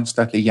is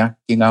constantly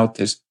yanking out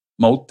his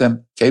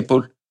modem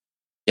cable.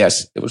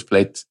 Yes, it was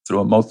played through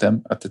a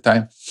modem at the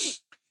time.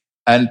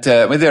 And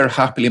we're there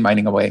happily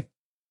mining away.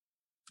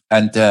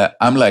 And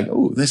I'm like,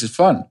 oh, this is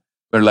fun.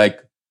 We're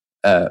like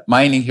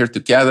mining here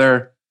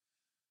together.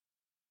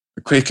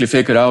 We quickly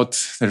figured out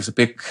there's a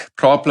big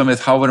problem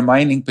with how we're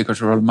mining,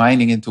 because we're all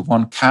mining into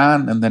one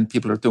can, and then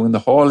people are doing the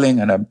hauling,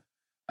 and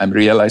I'm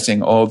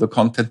realizing all the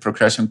content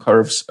progression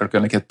curves are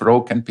going to get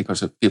broken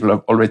because people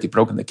have already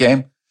broken the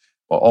game,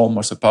 or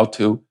almost about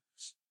to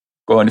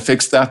go and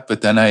fix that.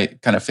 But then I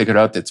kind of figured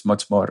out it's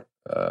much more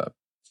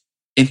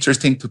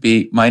interesting to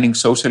be mining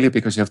socially,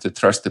 because you have to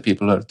trust the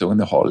people who are doing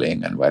the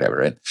hauling and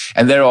whatever.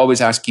 And they're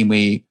always asking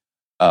me,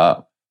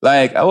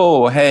 like,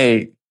 oh,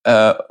 hey,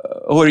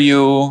 who are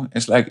you?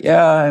 It's like,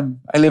 yeah,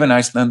 I live in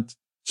Iceland.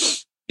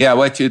 Yeah,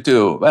 what do you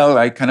do? Well,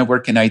 I kind of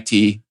work in IT.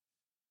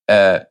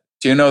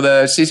 Do you know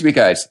the CCP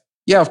guys?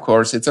 Yeah, of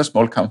course. It's a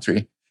small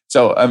country.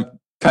 So I'm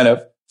kind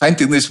of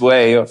finding this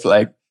way of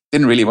like,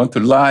 didn't really want to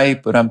lie,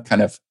 but I'm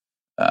kind of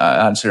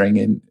answering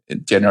in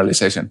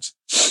generalizations.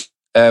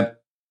 Then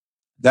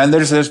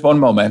there's this one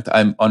moment,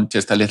 I'm on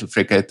just a little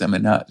frigate. I'm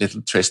in a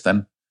little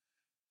Tristan,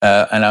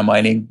 and I'm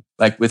mining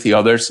like with the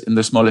others in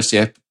the smallest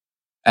ship.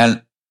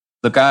 And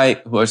the guy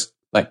who was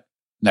like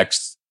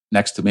next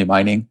to me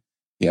mining,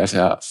 he has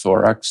a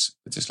Thorax,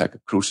 which is like a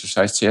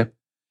cruiser-sized ship.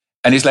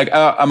 And he's like,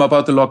 oh, I'm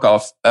about to log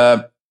off.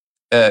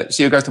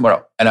 See you guys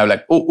tomorrow. And I'm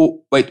like,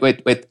 oh,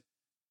 wait.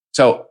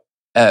 So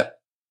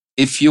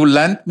if you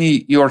lend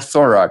me your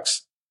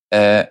Thorax,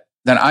 then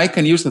I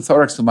can use the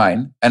Thorax to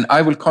mine, and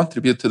I will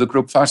contribute to the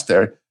group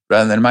faster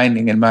rather than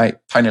mining in my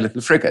tiny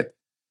little frigate.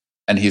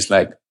 And he's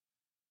like,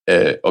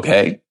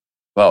 okay,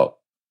 well,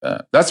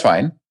 that's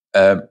fine.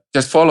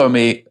 Just follow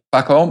me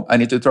back home. I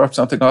need to drop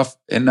something off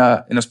in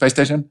a space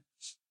station.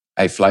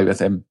 I fly with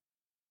him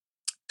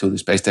to the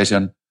space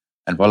station,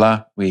 and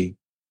voila, he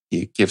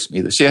gives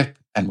me the ship,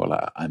 and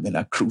voila, I'm in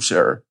a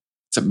cruiser.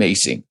 It's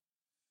amazing.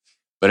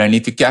 but I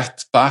need to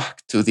get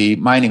back to the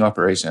mining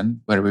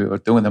operation where we were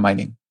doing the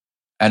mining.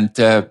 And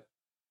then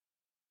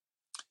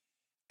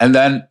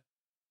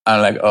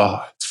I'm like,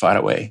 oh, it's far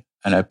away.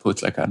 And I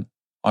put like an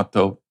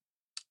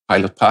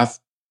autopilot path,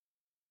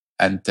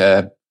 and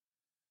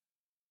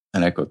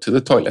I go to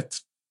the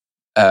toilet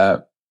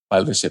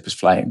while the ship is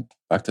flying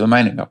back to the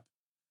mining hub.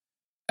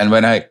 And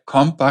when I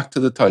come back to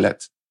the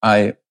toilet,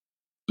 I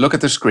look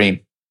at the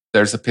screen.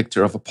 There's a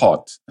picture of a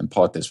pod, and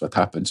pod is what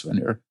happens when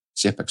your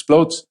ship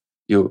explodes.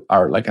 You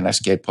are like an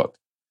escape pod.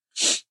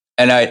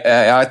 And I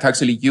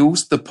actually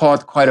used the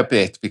pod quite a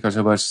bit because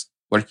I was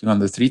working on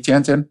the 3G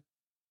engine,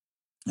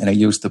 and I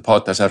used the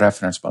pod as a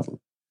reference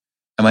model.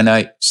 And when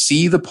I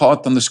see the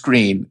pod on the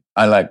screen,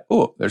 I'm like,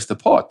 oh, there's the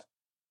pod.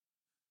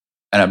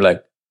 And I'm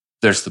like,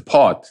 there's the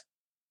pod.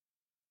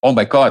 Oh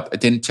my God, I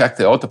didn't check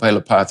the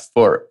autopilot path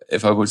for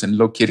if I was in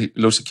low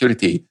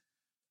security.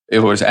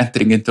 If I was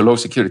entering into low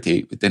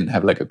security, we didn't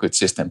have like a good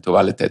system to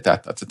validate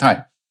that at the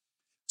time.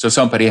 So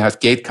somebody has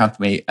gate camped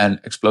me and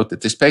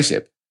exploded the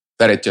spaceship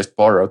that I just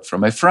borrowed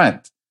from my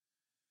friend,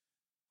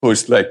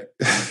 who's like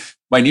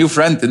my new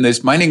friend in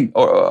this mining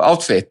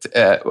outfit.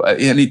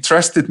 And he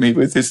trusted me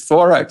with his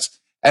thorax,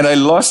 and I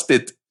lost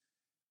it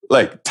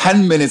like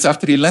 10 minutes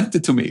after he lent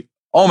it to me.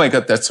 Oh my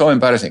God, that's so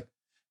embarrassing.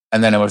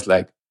 And then I was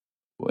like,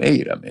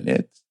 wait a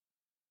minute.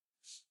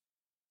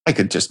 I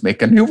can just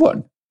make a new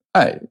one.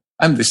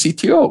 I'm the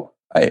CTO.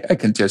 I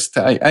can just,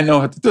 I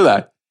know how to do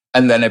that.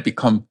 And then I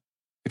become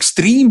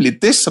extremely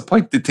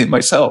disappointed in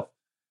myself,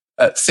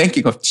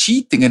 thinking of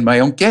cheating in my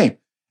own game.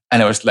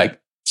 And I was like,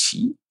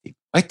 cheating?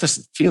 Why does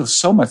it feel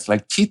so much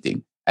like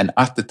cheating? And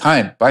at the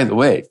time, by the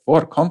way,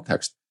 for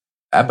context,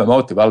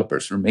 MMO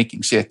developers were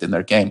making shit in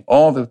their game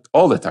all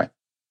the time.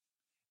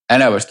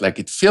 And I was like,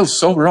 it feels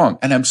so wrong.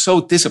 And I'm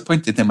so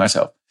disappointed in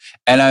myself.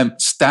 And I'm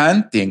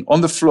standing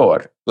on the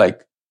floor,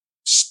 like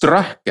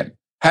stricken,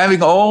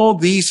 having all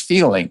these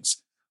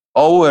feelings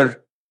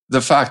over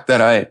the fact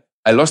that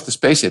I lost the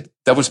spaceship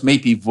that was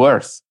maybe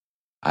worth,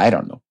 I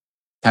don't know,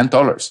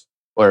 $10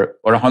 or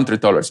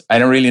 $100. I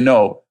don't really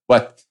know.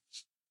 But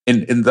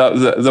in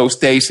those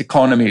days'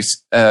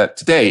 economies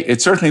today,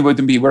 it certainly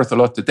wouldn't be worth a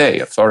lot today.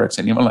 A Thorax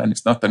and Hilmar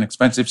is not an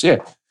expensive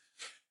ship.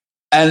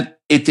 And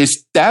it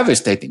is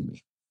devastating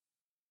me.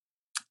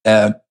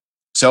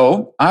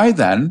 So I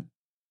then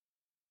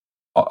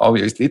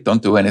obviously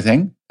don't do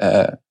anything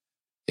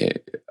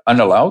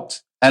unallowed,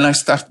 and I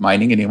start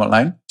mining in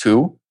Hilmar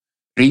to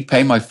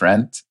repay my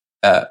friend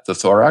the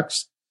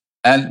Thorax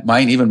and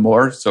mine even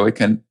more so I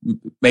can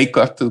make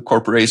up to the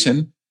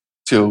corporation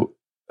to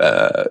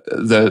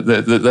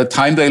the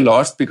time they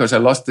lost because I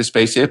lost the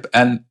spaceship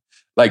and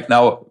like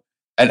now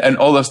and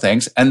all those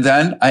things. And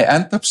then I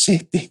end up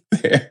sitting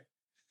there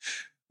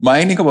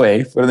mining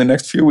away for the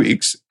next few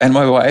weeks. And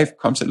my wife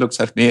comes and looks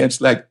at me and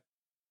it's like,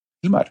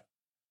 Hilmar,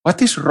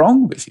 what is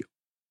wrong with you?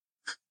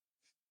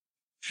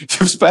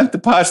 You've spent the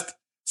past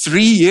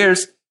 3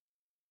 years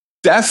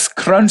death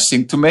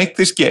crunching to make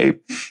this game,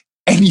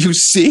 and you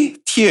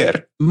sit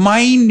here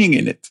mining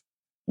in it.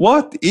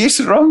 What is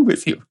wrong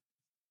with you?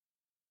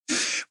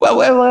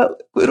 Well,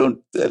 we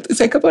don't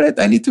think about it.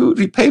 I need to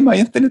repay my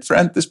internet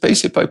friend the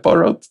spaceship I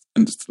borrowed.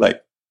 And it's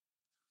like,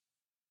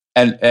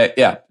 and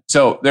yeah,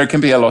 so there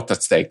can be a lot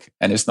at stake,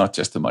 and it's not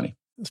just the money.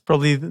 It's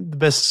probably the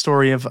best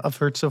story I've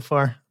heard so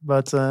far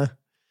about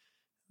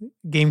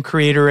game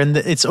creator and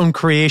its own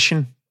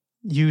creation.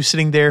 You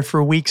sitting there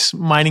for weeks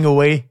mining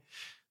away.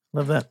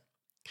 Love that.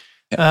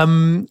 Yeah.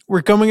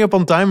 We're coming up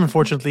on time.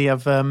 Unfortunately,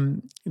 I've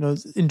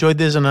enjoyed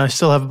this, and I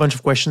still have a bunch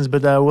of questions,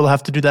 but we'll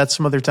have to do that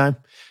some other time.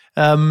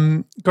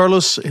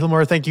 Carlos,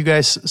 Hilmar, thank you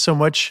guys so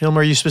much.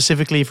 Hilmar, you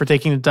specifically for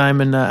taking the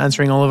time and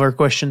answering all of our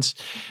questions.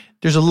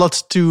 There's a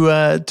lot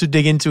to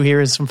dig into here,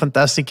 and some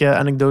fantastic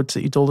anecdotes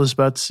that you told us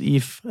about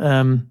Eve.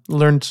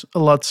 Learned a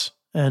lot,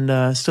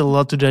 and still a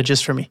lot to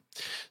digest for me.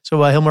 So,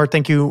 Hilmar,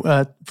 thank you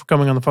for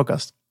coming on the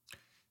podcast.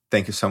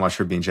 Thank you so much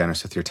for being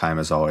generous with your time,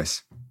 as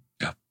always.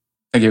 Yeah.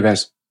 Thank you,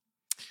 guys.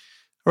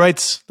 All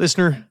right,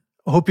 listener,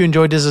 I hope you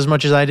enjoyed this as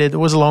much as I did. It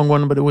was a long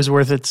one, but it was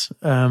worth it.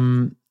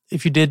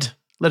 If you did,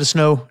 let us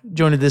know,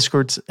 join the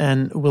Discord,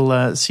 and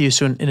we'll see you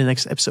soon in the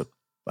next episode.